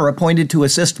these men are appointed to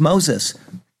assist Moses.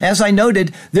 As I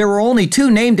noted, there were only 2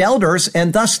 named elders,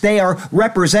 and thus they are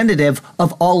representative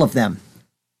of all of them.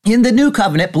 In the New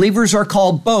Covenant, believers are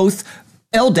called both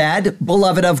Eldad,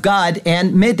 beloved of God,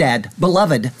 and Medad,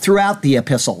 beloved, throughout the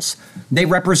epistles. They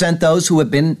represent those who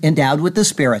have been endowed with the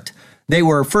Spirit. They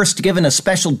were first given a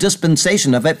special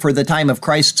dispensation of it for the time of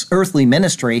Christ's earthly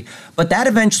ministry, but that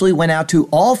eventually went out to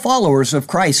all followers of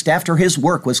Christ after his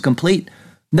work was complete.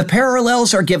 The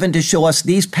parallels are given to show us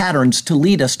these patterns to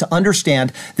lead us to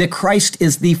understand that Christ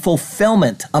is the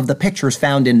fulfillment of the pictures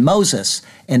found in Moses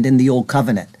and in the Old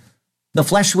Covenant. The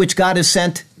flesh which God has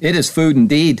sent, it is food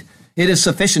indeed. It is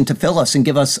sufficient to fill us and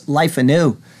give us life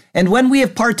anew. And when we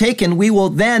have partaken, we will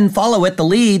then follow at the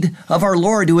lead of our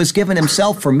Lord, who has given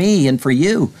himself for me and for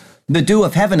you. The dew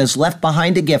of heaven is left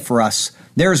behind a gift for us.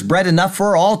 There is bread enough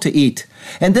for all to eat.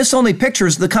 And this only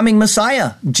pictures the coming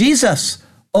Messiah, Jesus.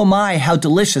 Oh my, how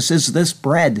delicious is this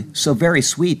bread, so very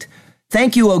sweet.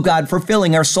 Thank you, O God, for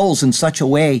filling our souls in such a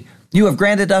way. You have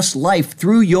granted us life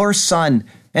through your Son.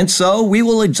 And so we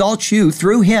will exalt you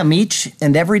through him each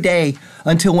and every day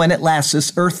until when at last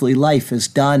this earthly life is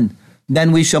done.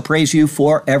 Then we shall praise you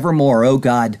forevermore, O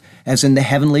God, as in the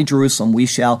heavenly Jerusalem we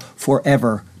shall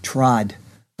forever trod.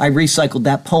 I recycled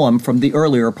that poem from the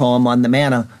earlier poem on the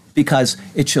manna because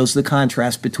it shows the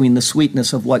contrast between the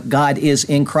sweetness of what God is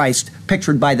in Christ,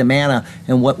 pictured by the manna,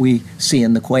 and what we see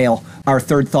in the quail. Our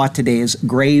third thought today is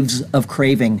graves of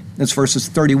craving. It's verses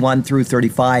 31 through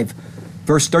 35.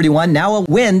 Verse 31, now a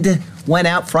wind went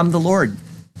out from the Lord.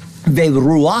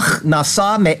 Ve'ruach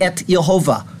nasa me'et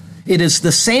Yehovah. It is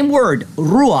the same word,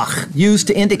 ruach, used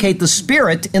to indicate the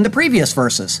Spirit in the previous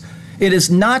verses. It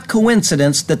is not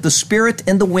coincidence that the Spirit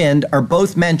and the wind are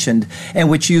both mentioned and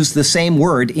which use the same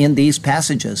word in these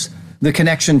passages. The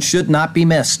connection should not be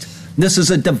missed. This is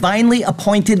a divinely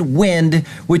appointed wind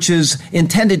which is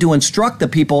intended to instruct the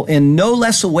people in no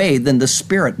less a way than the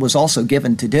Spirit was also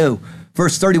given to do.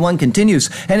 Verse 31 continues,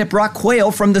 and it brought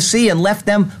quail from the sea and left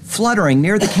them fluttering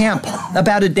near the camp,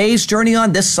 about a day's journey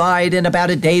on this side and about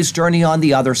a day's journey on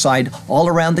the other side, all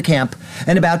around the camp,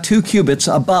 and about 2 cubits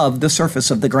above the surface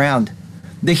of the ground.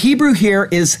 The Hebrew here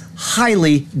is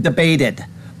highly debated,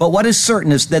 but what is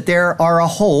certain is that there are a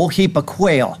whole heap of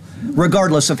quail,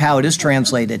 regardless of how it is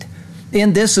translated.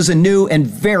 In this is a new and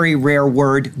very rare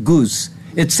word, guz.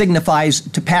 It signifies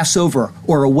to pass over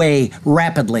or away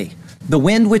rapidly. The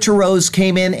wind which arose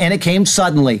came in, and it came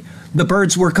suddenly. The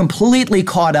birds were completely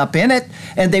caught up in it,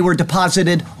 and they were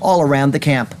deposited all around the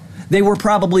camp. They were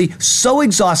probably so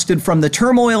exhausted from the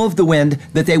turmoil of the wind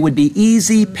that they would be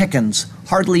easy pickings,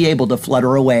 hardly able to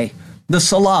flutter away. The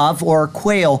salav, or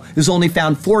quail, is only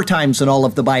found 4 times in all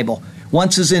of the Bible.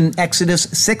 Once is in Exodus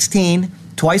 16,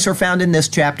 twice are found in this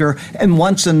chapter, and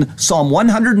once in Psalm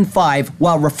 105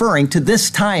 while referring to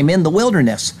this time in the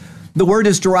wilderness. The word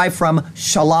is derived from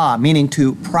shalah, meaning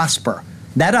to prosper.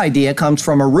 That idea comes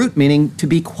from a root meaning to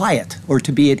be quiet or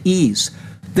to be at ease.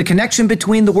 The connection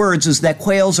between the words is that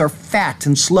quails are fat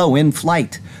and slow in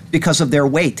flight because of their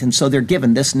weight, and so they're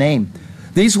given this name.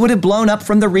 These would have blown up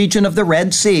from the region of the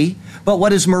Red Sea, but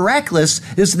what is miraculous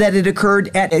is that it occurred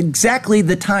at exactly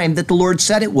the time that the Lord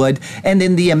said it would, and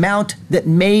in the amount that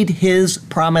made his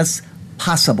promise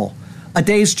possible. A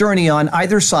day's journey on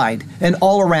either side, and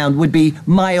all around would be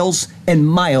miles and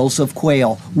miles of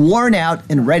quail, worn out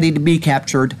and ready to be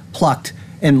captured, plucked,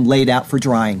 and laid out for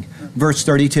drying. Verse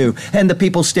 32, and the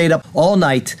people stayed up all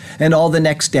night and all the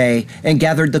next day and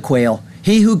gathered the quail.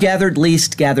 He who gathered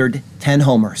least gathered 10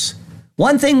 homers.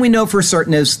 One thing we know for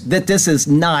certain is that this is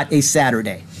not a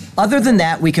Saturday. Other than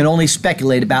that, we can only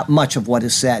speculate about much of what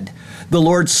is said. The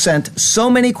Lord sent so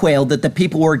many quail that the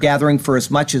people were gathering for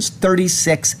as much as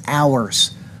 36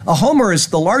 hours. A homer is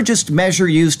the largest measure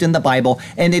used in the Bible,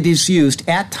 and it is used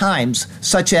at times,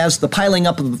 such as the piling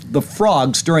up of the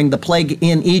frogs during the plague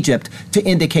in Egypt, to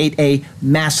indicate a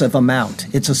massive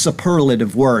amount. It's a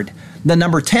superlative word. The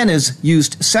number 10 is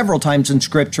used several times in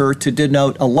Scripture to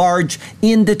denote a large,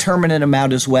 indeterminate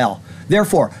amount as well.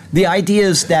 Therefore, the idea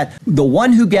is that the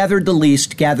one who gathered the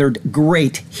least gathered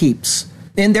great heaps.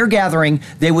 In their gathering,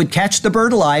 they would catch the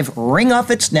bird alive, wring off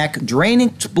its neck, drain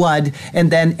its blood, and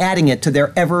then adding it to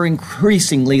their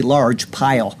ever-increasingly large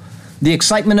pile. The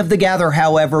excitement of the gather,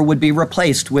 however, would be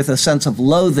replaced with a sense of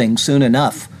loathing soon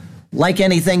enough. Like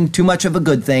anything, too much of a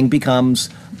good thing becomes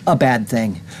a bad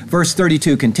thing. Verse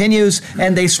 32 continues,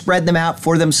 and they spread them out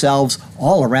for themselves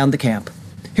all around the camp.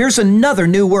 Here's another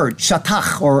new word,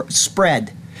 shatach, or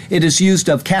spread. It is used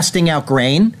of casting out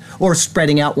grain or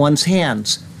spreading out one's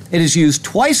hands. It is used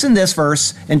twice in this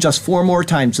verse and just 4 more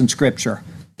times in Scripture.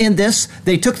 In this,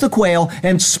 they took the quail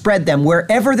and spread them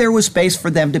wherever there was space for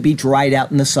them to be dried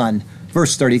out in the sun.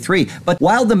 Verse 33, but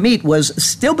while the meat was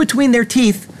still between their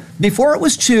teeth, before it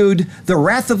was chewed, the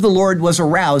wrath of the Lord was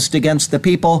aroused against the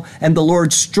people, and the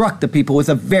Lord struck the people with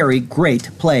a very great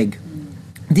plague.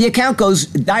 The account goes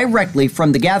directly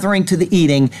from the gathering to the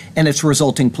eating and its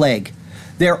resulting plague.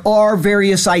 There are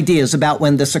various ideas about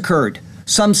when this occurred.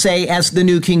 Some say, as the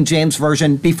New King James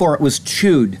Version, before it was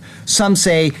chewed. Some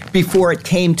say, before it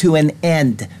came to an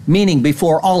end, meaning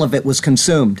before all of it was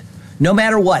consumed. No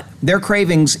matter what, their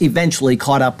cravings eventually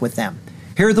caught up with them.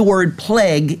 Here the word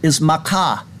plague is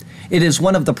makah. It is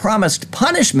one of the promised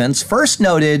punishments first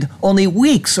noted only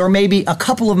weeks or maybe a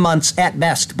couple of months at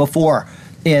best before,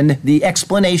 in the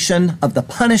explanation of the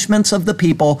punishments of the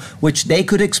people which they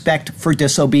could expect for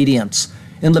disobedience.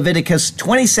 In Leviticus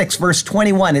 26, verse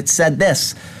 21, it said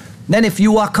this, then if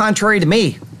you walk contrary to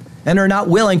me and are not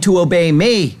willing to obey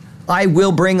me, I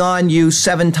will bring on you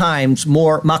 7 times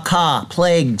more makah,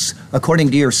 plagues,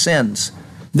 according to your sins.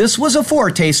 This was a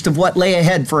foretaste of what lay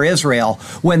ahead for Israel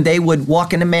when they would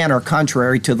walk in a manner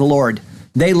contrary to the Lord.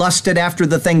 They lusted after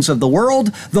the things of the world,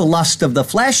 the lust of the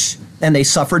flesh, and they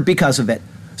suffered because of it.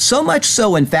 So much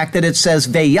so, in fact, that it says,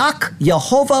 Veyak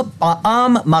Yehovah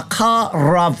ba'am makah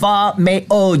rava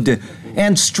me'od,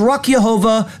 and struck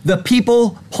Jehovah the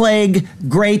people plague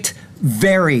great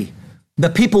very. The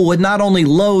people would not only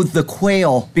loathe the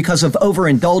quail because of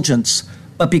overindulgence,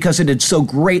 but because it had so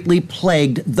greatly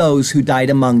plagued those who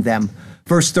died among them.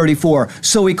 Verse 34,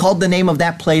 so he called the name of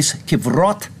that place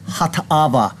Kivrot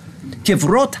Hata'ava.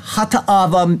 Kivrot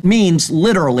Hata'ava means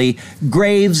literally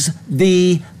graves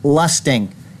the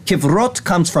lusting. Kivrot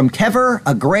comes from kever,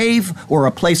 a grave or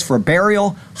a place for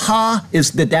burial. Ha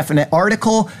is the definite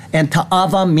article, and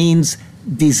ta'ava means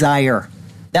desire.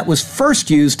 That was first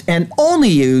used and only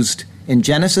used in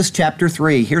Genesis chapter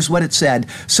 3. Here's what it said.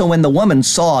 So when the woman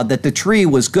saw that the tree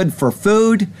was good for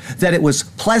food, that it was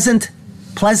pleasant,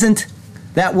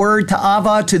 that word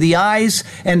ta'ava to the eyes,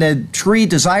 and a tree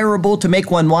desirable to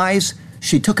make one wise,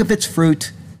 she took of its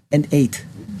fruit and ate.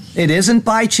 It isn't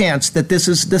by chance that this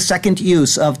is the second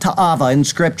use of ta'ava in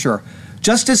Scripture.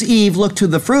 Just as Eve looked to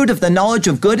the fruit of the knowledge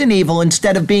of good and evil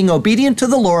instead of being obedient to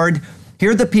the Lord,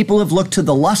 here the people have looked to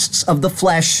the lusts of the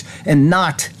flesh and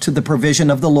not to the provision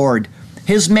of the Lord.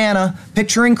 His manna,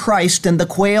 picturing Christ, and the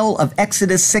quail of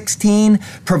Exodus 16,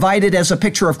 provided as a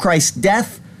picture of Christ's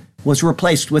death, was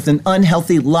replaced with an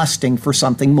unhealthy lusting for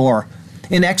something more.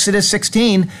 In Exodus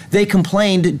 16, they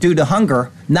complained due to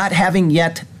hunger, not having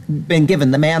yet been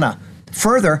given the manna.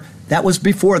 Further, that was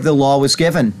before the law was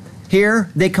given. Here,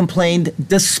 they complained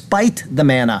despite the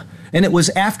manna, and it was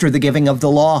after the giving of the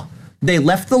law. They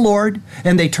left the Lord,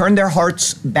 and they turned their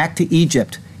hearts back to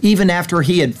Egypt, even after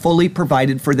he had fully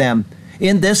provided for them.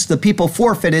 In this, the people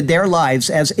forfeited their lives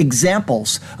as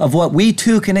examples of what we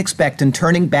too can expect in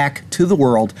turning back to the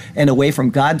world and away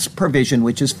from God's provision,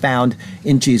 which is found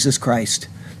in Jesus Christ.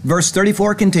 Verse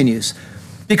 34 continues,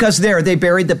 because there they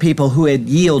buried the people who had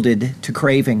yielded to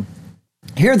craving.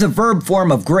 Here the verb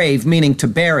form of grave, meaning to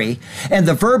bury, and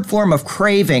the verb form of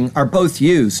craving are both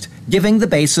used, giving the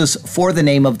basis for the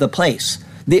name of the place.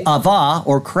 The ava,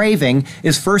 or craving,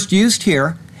 is first used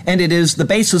here, and it is the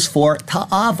basis for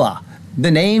ta'ava.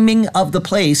 The naming of the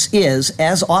place is,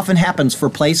 as often happens for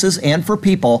places and for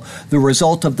people, the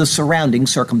result of the surrounding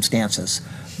circumstances.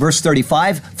 Verse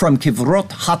 35, from Kivrot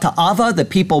Hata'ava, the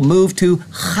people moved to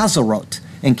Chazarot,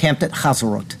 encamped at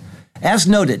Chazarot. As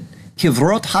noted,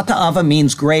 Kivrot Hata'ava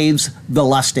means graves the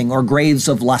lusting, or graves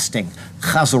of lusting.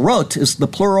 Chazarot is the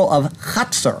plural of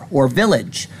Chatzar, or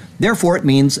village. Therefore, it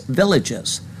means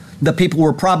villages. The people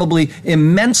were probably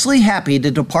immensely happy to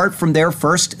depart from their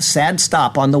first sad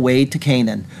stop on the way to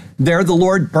Canaan. There the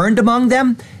Lord burned among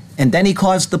them, and then he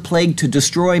caused the plague to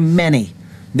destroy many.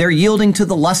 Their yielding to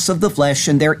the lusts of the flesh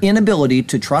and their inability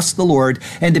to trust the Lord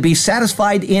and to be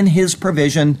satisfied in his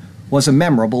provision was a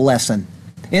memorable lesson.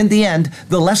 In the end,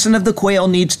 the lesson of the quail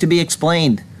needs to be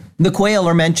explained. The quail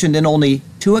are mentioned in only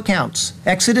 2 accounts,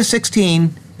 Exodus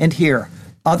 16 and here.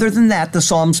 Other than that, the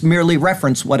Psalms merely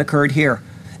reference what occurred here.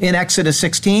 In Exodus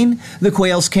 16, the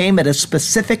quails came at a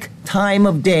specific time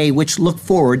of day which looked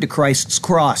forward to Christ's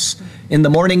cross. In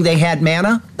the morning they had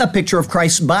manna, a picture of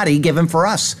Christ's body given for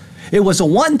us. It was a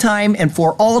one-time and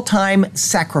for all-time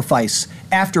sacrifice,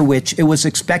 after which it was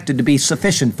expected to be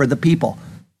sufficient for the people.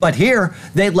 But here,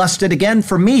 they lusted again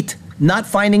for meat, not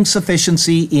finding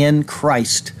sufficiency in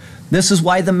Christ. This is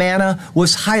why the manna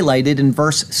was highlighted in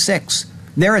verse 6.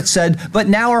 There it said, but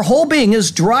now our whole being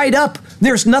is dried up.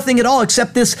 There's nothing at all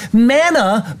except this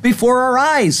manna before our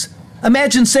eyes.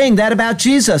 Imagine saying that about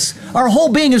Jesus. Our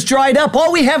whole being is dried up.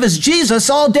 All we have is Jesus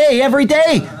all day, every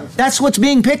day. That's what's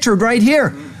being pictured right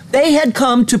here. They had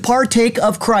come to partake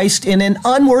of Christ in an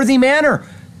unworthy manner,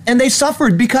 and they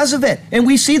suffered because of it. And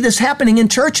we see this happening in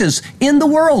churches in the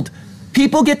world.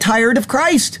 People get tired of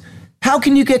Christ. How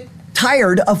can you get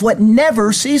tired of what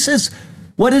never ceases?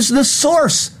 What is the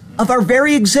source of our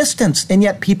very existence? And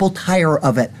yet people tire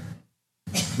of it.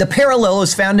 The parallel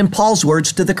is found in Paul's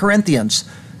words to the Corinthians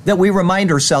that we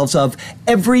remind ourselves of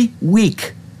every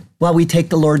week while we take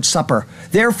the Lord's Supper.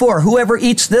 Therefore, whoever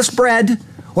eats this bread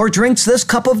or drinks this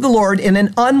cup of the Lord in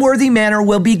an unworthy manner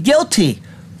will be guilty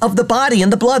of the body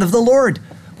and the blood of the Lord.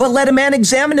 But let a man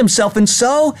examine himself, and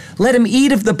so let him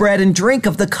eat of the bread and drink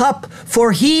of the cup.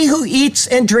 For he who eats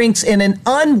and drinks in an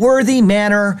unworthy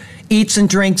manner eats and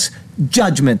drinks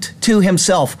judgment to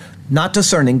himself, not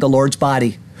discerning the Lord's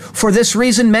body. For this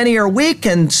reason many are weak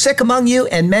and sick among you,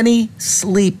 and many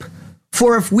sleep.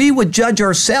 For if we would judge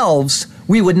ourselves,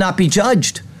 we would not be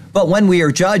judged. But when we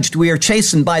are judged, we are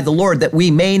chastened by the Lord, that we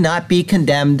may not be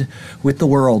condemned with the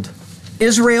world.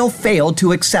 Israel failed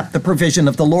to accept the provision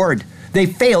of the Lord. They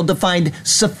failed to find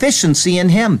sufficiency in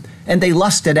him, and they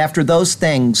lusted after those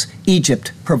things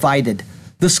Egypt provided.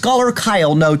 The scholar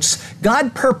Kyle notes,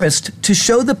 God purposed to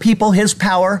show the people his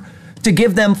power, to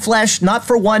give them flesh not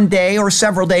for one day or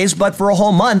several days, but for a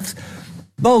whole month,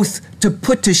 both to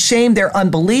put to shame their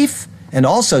unbelief and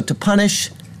also to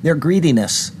punish their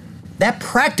greediness. That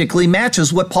practically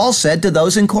matches what Paul said to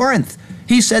those in Corinth.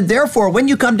 He said, therefore, when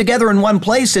you come together in one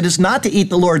place, it is not to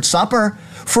eat the Lord's Supper.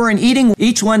 For in eating,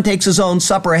 each one takes his own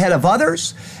supper ahead of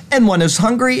others, and one is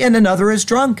hungry and another is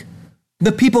drunk.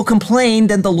 The people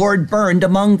complained, and the Lord burned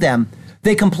among them.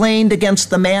 They complained against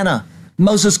the manna.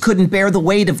 Moses couldn't bear the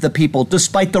weight of the people,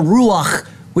 despite the Ruach,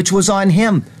 which was on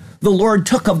him. The Lord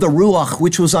took of the Ruach,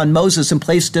 which was on Moses, and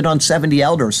placed it on 70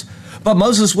 elders. But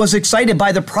Moses was excited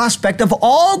by the prospect of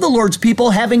all the Lord's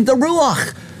people having the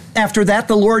Ruach. After that,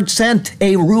 the Lord sent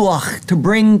a Ruach to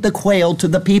bring the quail to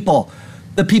the people.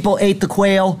 The people ate the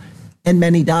quail, and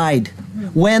many died.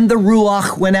 When the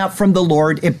Ruach went out from the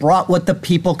Lord, it brought what the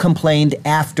people complained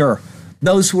after.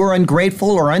 Those who were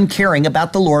ungrateful or uncaring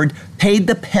about the Lord paid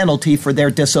the penalty for their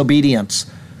disobedience.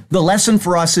 The lesson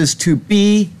for us is to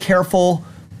be careful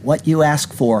what you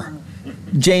ask for.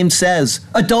 James says,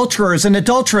 adulterers and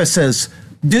adulteresses,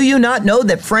 do you not know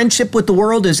that friendship with the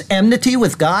world is enmity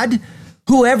with God?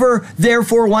 Whoever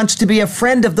therefore wants to be a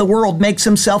friend of the world makes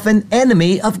himself an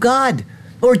enemy of God.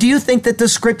 Or do you think that the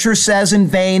scripture says in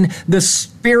vain, the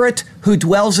Spirit who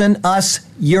dwells in us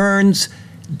yearns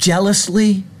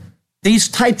jealously? These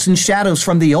types and shadows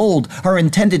from the old are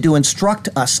intended to instruct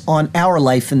us on our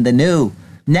life in the new.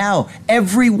 Now,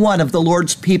 every one of the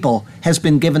Lord's people has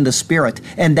been given the Spirit,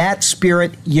 and that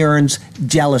Spirit yearns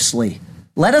jealously.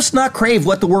 Let us not crave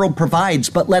what the world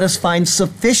provides, but let us find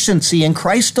sufficiency in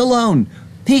Christ alone.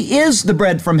 He is the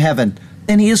bread from heaven,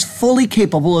 and he is fully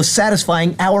capable of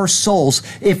satisfying our souls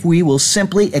if we will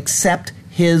simply accept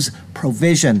his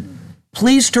provision.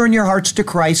 Please turn your hearts to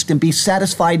Christ and be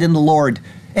satisfied in the Lord,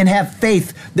 and have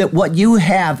faith that what you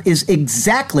have is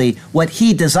exactly what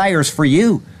he desires for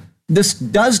you. This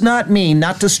does not mean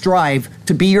not to strive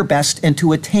to be your best and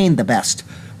to attain the best,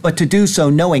 but to do so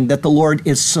knowing that the Lord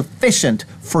is sufficient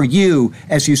for you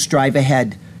as you strive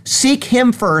ahead. Seek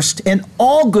him first, and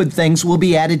all good things will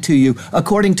be added to you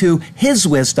according to his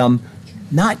wisdom,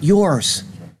 not yours.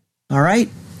 All right?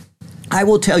 I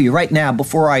will tell you right now,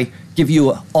 before I give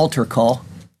you an altar call,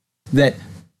 that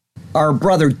our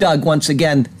brother Doug once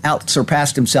again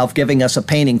out-surpassed himself, giving us a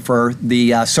painting for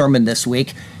the sermon this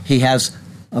week. He has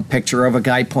a picture of a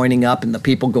guy pointing up and the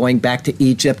people going back to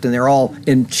Egypt, and they're all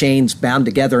in chains bound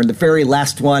together. And the very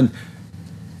last one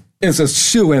is a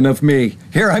shoo-in of me.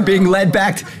 Here I'm being led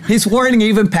back. He's warning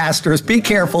even pastors, be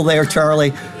careful there,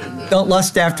 Charlie. Don't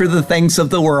lust after the things of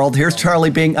the world. Here's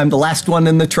Charlie I'm the last one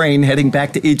in the train heading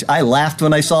back to Egypt. I laughed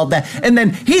when I saw that. And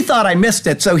then he thought I missed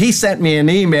it, so he sent me an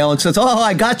email and says, oh,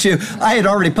 I got you. I had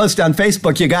already posted on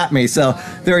Facebook, you got me. So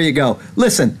there you go.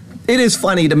 Listen, it is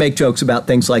funny to make jokes about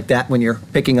things like that when you're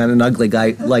picking on an ugly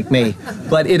guy like me.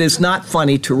 But it is not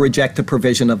funny to reject the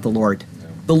provision of the Lord.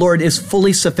 The Lord is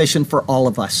fully sufficient for all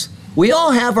of us. We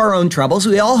all have our own troubles.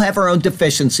 We all have our own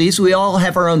deficiencies. We all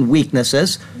have our own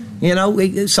weaknesses. You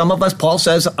know, some of us, Paul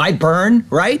says, I burn,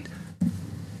 right?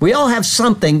 We all have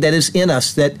something that is in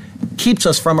us that keeps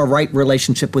us from a right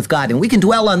relationship with God. And we can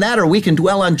dwell on that, or we can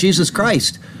dwell on Jesus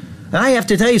Christ. And I have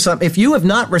to tell you something. If you have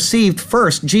not received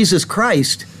first Jesus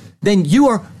Christ, then you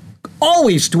are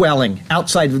always dwelling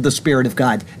outside of the Spirit of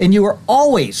God. And you are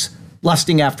always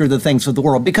lusting after the things of the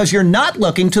world, because you're not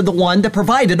looking to the one that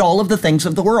provided all of the things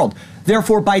of the world.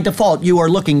 Therefore, by default, you are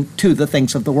looking to the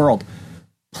things of the world.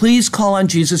 Please call on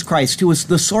Jesus Christ, who is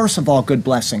the source of all good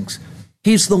blessings.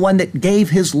 He's the one that gave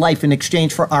his life in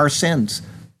exchange for our sins.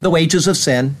 The wages of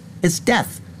sin is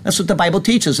death. That's what the Bible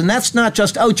teaches. And that's not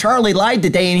just, oh, Charlie lied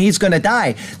today and he's going to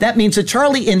die. That means that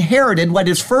Charlie inherited what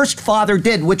his first father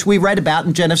did, which we read about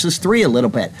in Genesis 3 a little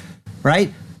bit,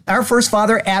 right? Our first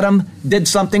father, Adam, did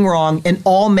something wrong, and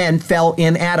all men fell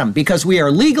in Adam. Because we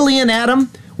are legally in Adam,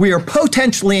 we are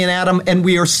potentially in Adam, and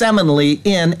we are seminally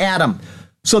in Adam.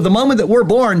 So the moment that we're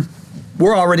born,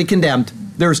 we're already condemned.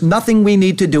 There's nothing we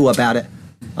need to do about it.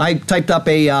 I typed up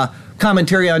a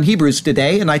commentary on Hebrews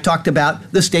today, and I talked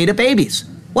about the state of babies.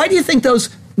 Why do you think those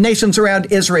nations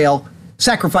around Israel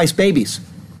sacrificed babies?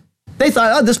 They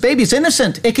thought, oh, this baby's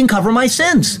innocent. It can cover my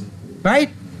sins, right?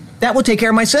 That will take care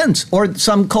of my sins. Or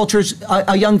some cultures,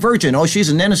 a young virgin. Oh, she's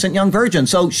an innocent young virgin,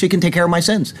 so she can take care of my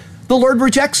sins. The Lord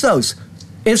rejects those.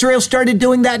 Israel started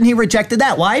doing that, and he rejected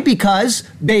that. Why? Because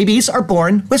babies are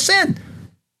born with sin.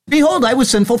 Behold, I was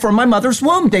sinful from my mother's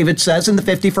womb, David says in the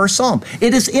 51st Psalm.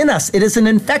 It is in us. It is an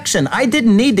infection. I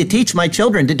didn't need to teach my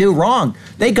children to do wrong.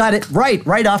 They got it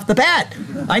right off the bat.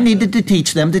 I needed to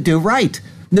teach them to do right.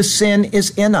 The sin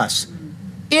is in us.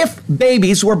 If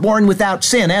babies were born without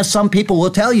sin, as some people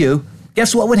will tell you,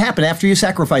 guess what would happen after you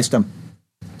sacrificed them?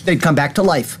 They'd come back to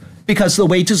life, because the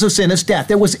wages of sin is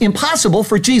death. It was impossible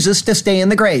for Jesus to stay in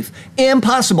the grave.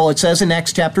 Impossible, it says in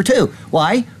Acts chapter 2.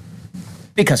 Why?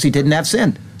 Because he didn't have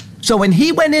sin. So when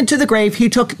he went into the grave, he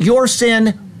took your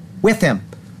sin with him.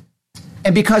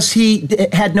 And because he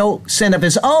had no sin of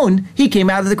his own, he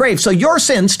came out of the grave. So your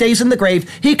sin stays in the grave.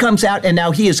 He comes out, and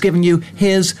now he has given you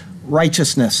his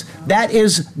righteousness. That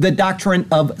is the doctrine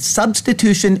of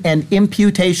substitution and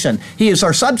imputation. He is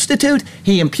our substitute.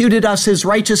 He imputed us his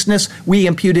righteousness. We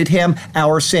imputed him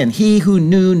our sin. He who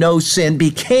knew no sin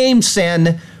became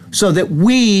sin so that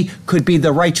we could be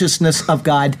the righteousness of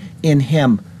God in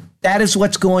him. That is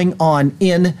what's going on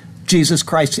in Jesus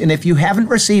Christ. And if you haven't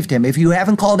received him, if you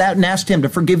haven't called out and asked him to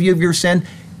forgive you of your sin,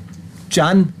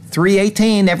 John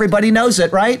 3:18, everybody knows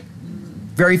it, right?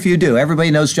 Very few do.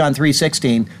 Everybody knows John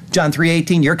 3:16. John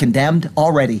 3:18, you're condemned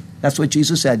already. That's what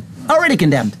Jesus said. Already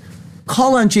condemned.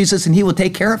 Call on Jesus and he will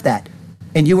take care of that.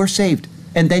 And you are saved.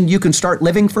 And then you can start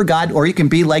living for God, or you can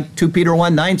be like 2 Peter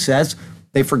 1:9 says,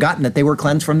 they've forgotten that they were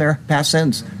cleansed from their past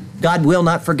sins. God will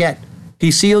not forget. He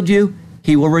sealed you.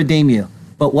 He will redeem you.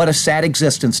 But what a sad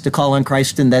existence to call on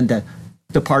Christ and then to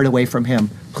depart away from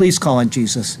him. Please call on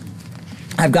Jesus.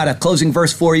 I've got a closing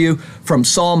verse for you from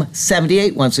Psalm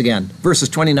 78 once again, verses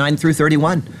 29 through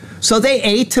 31. So they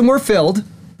ate and were filled,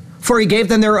 for he gave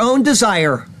them their own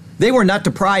desire. They were not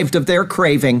deprived of their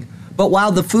craving, but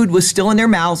while the food was still in their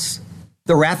mouths,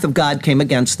 the wrath of God came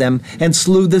against them and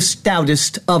slew the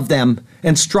stoutest of them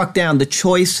and struck down the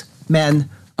choice men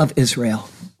of Israel,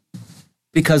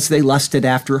 because they lusted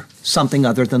after something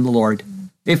other than the Lord.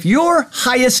 If your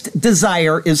highest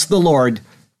desire is the Lord,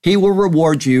 he will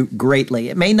reward you greatly.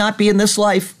 It may not be in this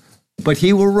life, but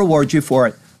he will reward you for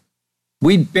it.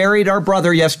 We buried our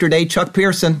brother yesterday, Chuck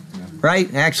Pearson,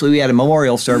 right? Actually, we had a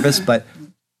memorial service, but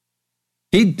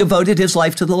he devoted his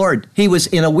life to the Lord. He was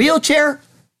in a wheelchair.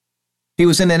 He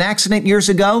was in an accident years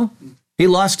ago. He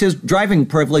lost his driving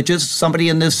privileges. Somebody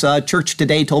in this church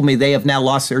today told me they have now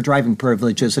lost their driving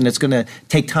privileges, and it's going to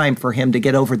take time for him to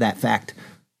get over that fact.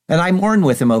 And I mourn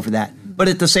with him over that. But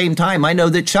at the same time, I know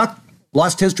that Chuck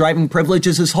lost his driving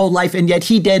privileges his whole life, and yet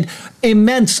he did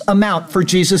immense amount for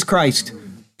Jesus Christ.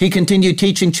 He continued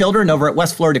teaching children over at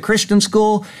West Florida Christian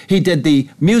School. He did the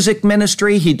music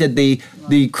ministry. He did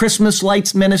the Christmas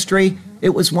lights ministry. It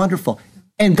was wonderful.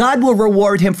 And God will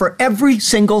reward him for every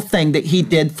single thing that he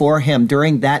did for him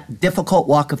during that difficult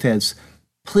walk of his.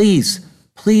 Please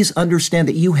understand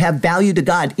that you have value to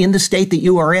God in the state that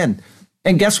you are in.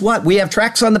 And guess what? We have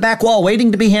tracts on the back wall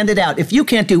waiting to be handed out. If you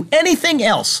can't do anything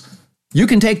else, you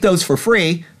can take those for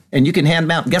free and you can hand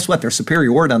them out. And guess what? There's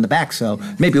superior word on the back. So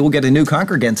maybe we'll get a new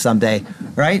congregant someday,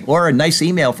 right? Or a nice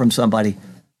email from somebody.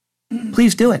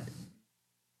 Please do it.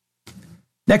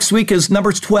 Next week is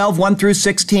Numbers 12, 1 through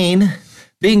 16.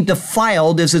 Being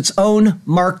defiled is its own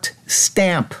marked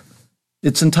stamp.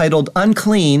 It's entitled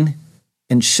Unclean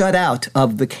and Shut Out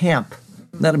of the Camp.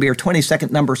 That'll be our 22nd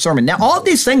number sermon. Now, all of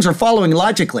these things are following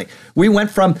logically. We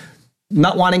went from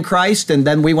not wanting Christ, and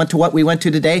then we went to what we went to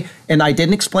today, and I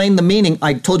didn't explain the meaning.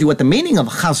 I told you what the meaning of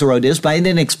Chazarot is, but I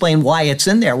didn't explain why it's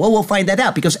in there. Well, we'll find that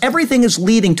out, because everything is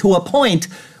leading to a point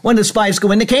when the spies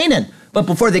go into Canaan. But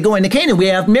before they go into Canaan, we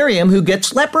have Miriam who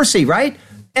gets leprosy, right?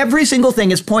 Every single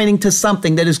thing is pointing to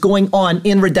something that is going on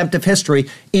in redemptive history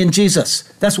in Jesus.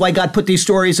 That's why God put these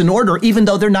stories in order, even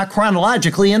though they're not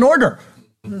chronologically in order.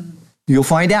 You'll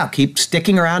find out. Keep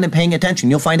sticking around and paying attention.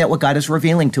 You'll find out what God is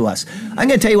revealing to us. I'm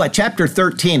going to tell you what, chapter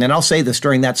 13, and I'll say this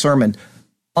during that sermon,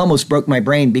 almost broke my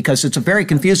brain because it's a very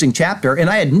confusing chapter, and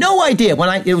I had no idea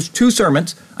it was 2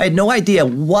 sermons, I had no idea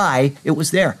why it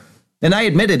was there. And I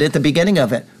admitted at the beginning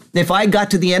of it, if I got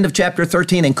to the end of chapter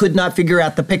 13 and could not figure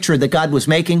out the picture that God was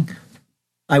making,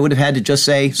 I would have had to just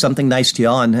say something nice to you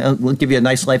all, and we'll give you a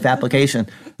nice life application.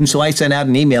 And so I sent out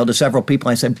an email to several people.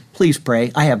 I said, please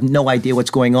pray. I have no idea what's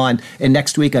going on. And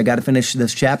next week, I got to finish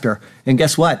this chapter. And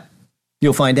guess what?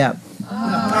 You'll find out.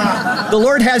 The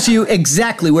Lord has you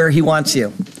exactly where he wants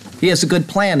you. He has a good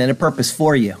plan and a purpose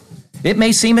for you. It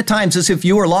may seem at times as if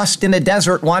you are lost in a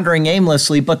desert wandering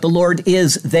aimlessly, but the Lord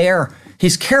is there.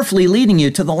 He's carefully leading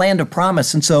you to the land of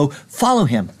promise. And so follow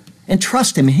him and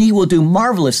trust him. He will do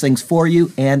marvelous things for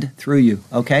you and through you,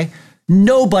 okay?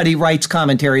 Nobody writes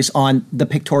commentaries on the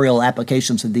pictorial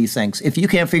applications of these things. If you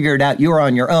can't figure it out, you're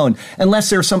on your own, unless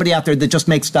there's somebody out there that just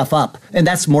makes stuff up, and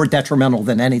that's more detrimental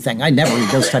than anything. I never read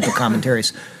those type of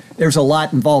commentaries. There's a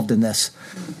lot involved in this.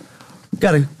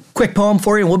 Got a quick poem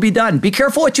for you, and we'll be done. Be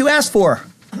careful what you ask for.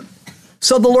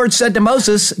 So the Lord said to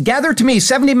Moses, gather to me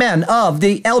 70 men of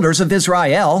the elders of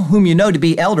Israel, whom you know to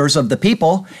be elders of the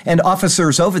people, and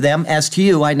officers over them, as to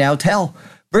you I now tell.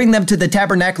 Bring them to the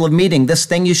tabernacle of meeting. This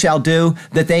thing you shall do,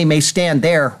 that they may stand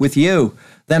there with you.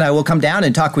 Then I will come down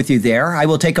and talk with you there. I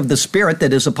will take of the Spirit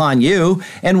that is upon you,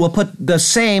 and will put the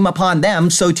same upon them,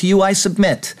 so to you I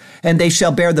submit. And they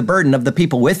shall bear the burden of the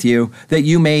people with you, that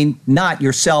you may not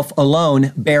yourself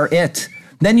alone bear it.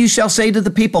 Then you shall say to the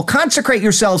people, consecrate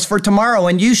yourselves for tomorrow,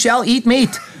 and you shall eat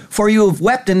meat. For you have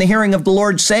wept in the hearing of the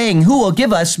Lord, saying, who will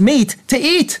give us meat to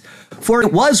eat? For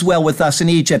it was well with us in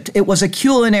Egypt. It was a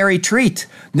culinary treat.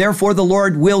 Therefore the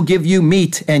Lord will give you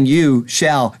meat, and you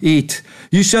shall eat.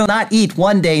 You shall not eat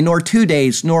 1 day, nor 2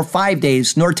 days, nor 5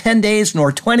 days, nor 10 days,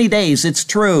 nor 20 days. It's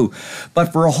true.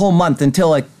 But for a whole month,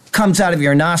 until it comes out of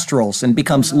your nostrils and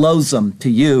becomes loathsome to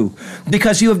you,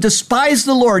 because you have despised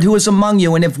the Lord who is among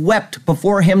you and have wept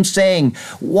before him, saying,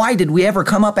 why did we ever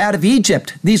come up out of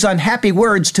Egypt? These unhappy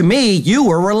words to me you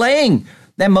were relaying.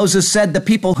 Then Moses said, the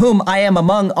people whom I am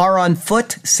among are on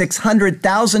foot,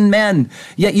 600,000 men.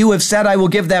 Yet you have said, I will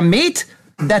give them meat,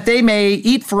 that they may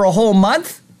eat for a whole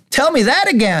month? Tell me that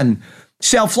again.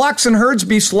 Shall flocks and herds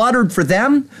be slaughtered for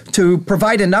them, to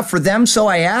provide enough for them, so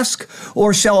I ask?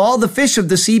 Or shall all the fish of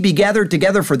the sea be gathered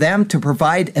together for them, to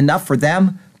provide enough for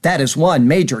them? That is one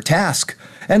major task.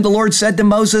 And the Lord said to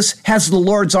Moses, has the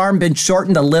Lord's arm been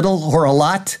shortened a little or a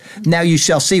lot? Now you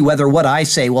shall see whether what I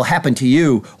say will happen to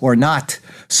you or not.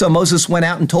 So Moses went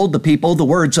out and told the people the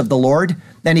words of the Lord.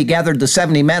 Then he gathered the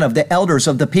 70 men of the elders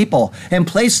of the people, and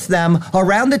placed them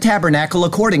around the tabernacle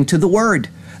according to the word.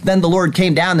 Then the Lord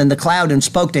came down in the cloud and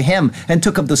spoke to him, and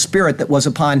took of the Spirit that was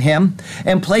upon him,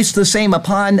 and placed the same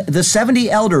upon the 70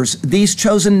 elders, these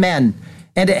chosen men.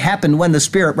 And it happened when the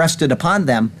Spirit rested upon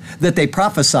them, that they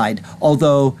prophesied,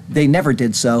 although they never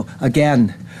did so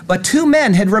again. But 2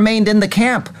 men had remained in the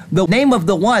camp. The name of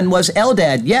the one was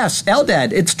Eldad. Yes,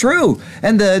 Eldad, it's true.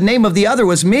 And the name of the other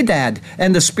was Medad,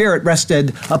 and the Spirit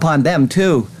rested upon them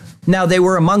too. Now they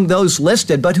were among those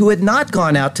listed, but who had not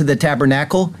gone out to the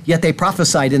tabernacle, yet they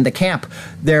prophesied in the camp.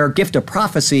 Their gift of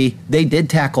prophecy they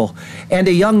did tackle. And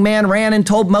a young man ran and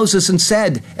told Moses and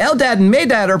said, Eldad and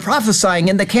Medad are prophesying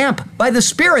in the camp. By the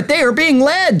Spirit they are being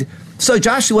led. So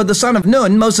Joshua the son of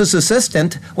Nun, Moses'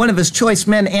 assistant, one of his choice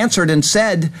men, answered and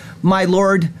said, my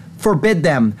Lord, forbid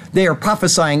them. They are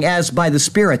prophesying as by the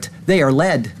Spirit they are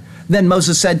led. Then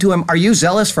Moses said to him, are you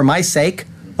zealous for my sake?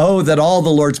 Oh, that all the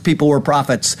Lord's people were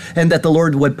prophets, and that the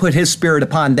Lord would put his Spirit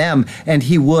upon them, and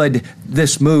he would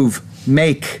this move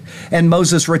make. And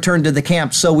Moses returned to the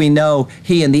camp, so we know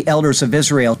he and the elders of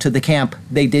Israel to the camp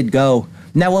they did go.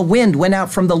 Now a wind went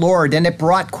out from the Lord, and it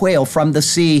brought quail from the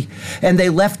sea. And they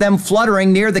left them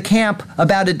fluttering near the camp,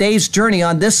 about a day's journey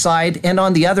on this side, and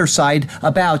on the other side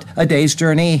about a day's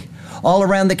journey. All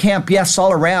around the camp, yes,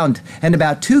 all around, and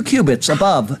about 2 cubits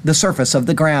above the surface of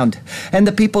the ground. And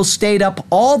the people stayed up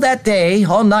all that day,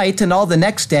 all night, and all the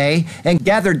next day, and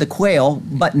gathered the quail,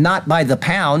 but not by the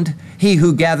pound. He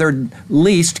who gathered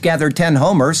least gathered 10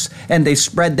 homers, and they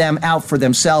spread them out for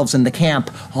themselves in the camp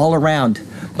all around.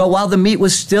 But while the meat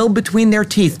was still between their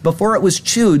teeth, before it was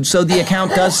chewed, so the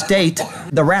account does state,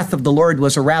 the wrath of the Lord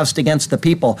was aroused against the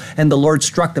people, and the Lord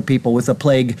struck the people with a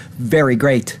plague very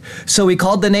great. So he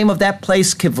called the name of that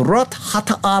place Kivrot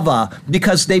Hata'ava,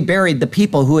 because they buried the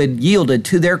people who had yielded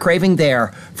to their craving there.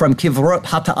 From Kivrot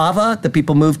Hata'ava, the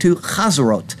people moved to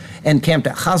Chazerot and camped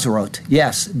at Chazerot.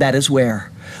 Yes, that is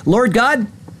where. Lord God,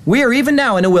 we are even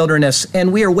now in a wilderness,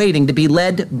 and we are waiting to be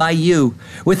led by you.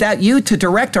 Without you to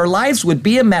direct our lives would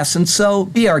be a mess, and so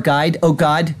be our guide, O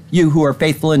God, you who are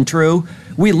faithful and true.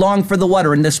 We long for the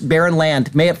water in this barren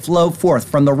land. May it flow forth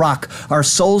from the rock, our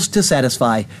souls to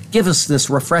satisfy. Give us this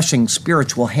refreshing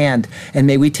spiritual hand, and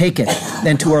may we take it,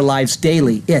 and to our lives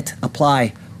daily it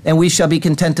apply. And we shall be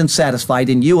content and satisfied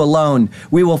in you alone.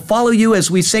 We will follow you as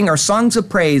we sing our songs of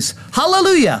praise.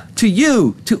 Hallelujah! To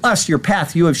you, to us, your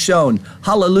path you have shown.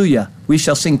 Hallelujah! We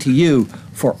shall sing to you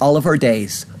for all of our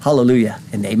days. Hallelujah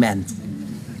and amen.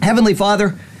 Heavenly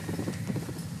Father,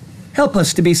 help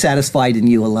us to be satisfied in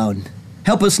you alone.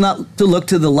 Help us not to look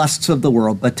to the lusts of the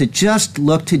world, but to just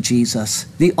look to Jesus,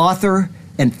 the author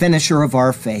and finisher of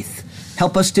our faith.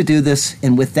 Help us to do this,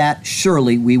 and with that,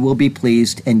 surely we will be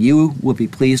pleased, and you will be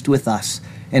pleased with us.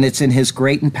 And it's in his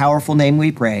great and powerful name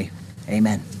we pray.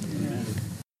 Amen.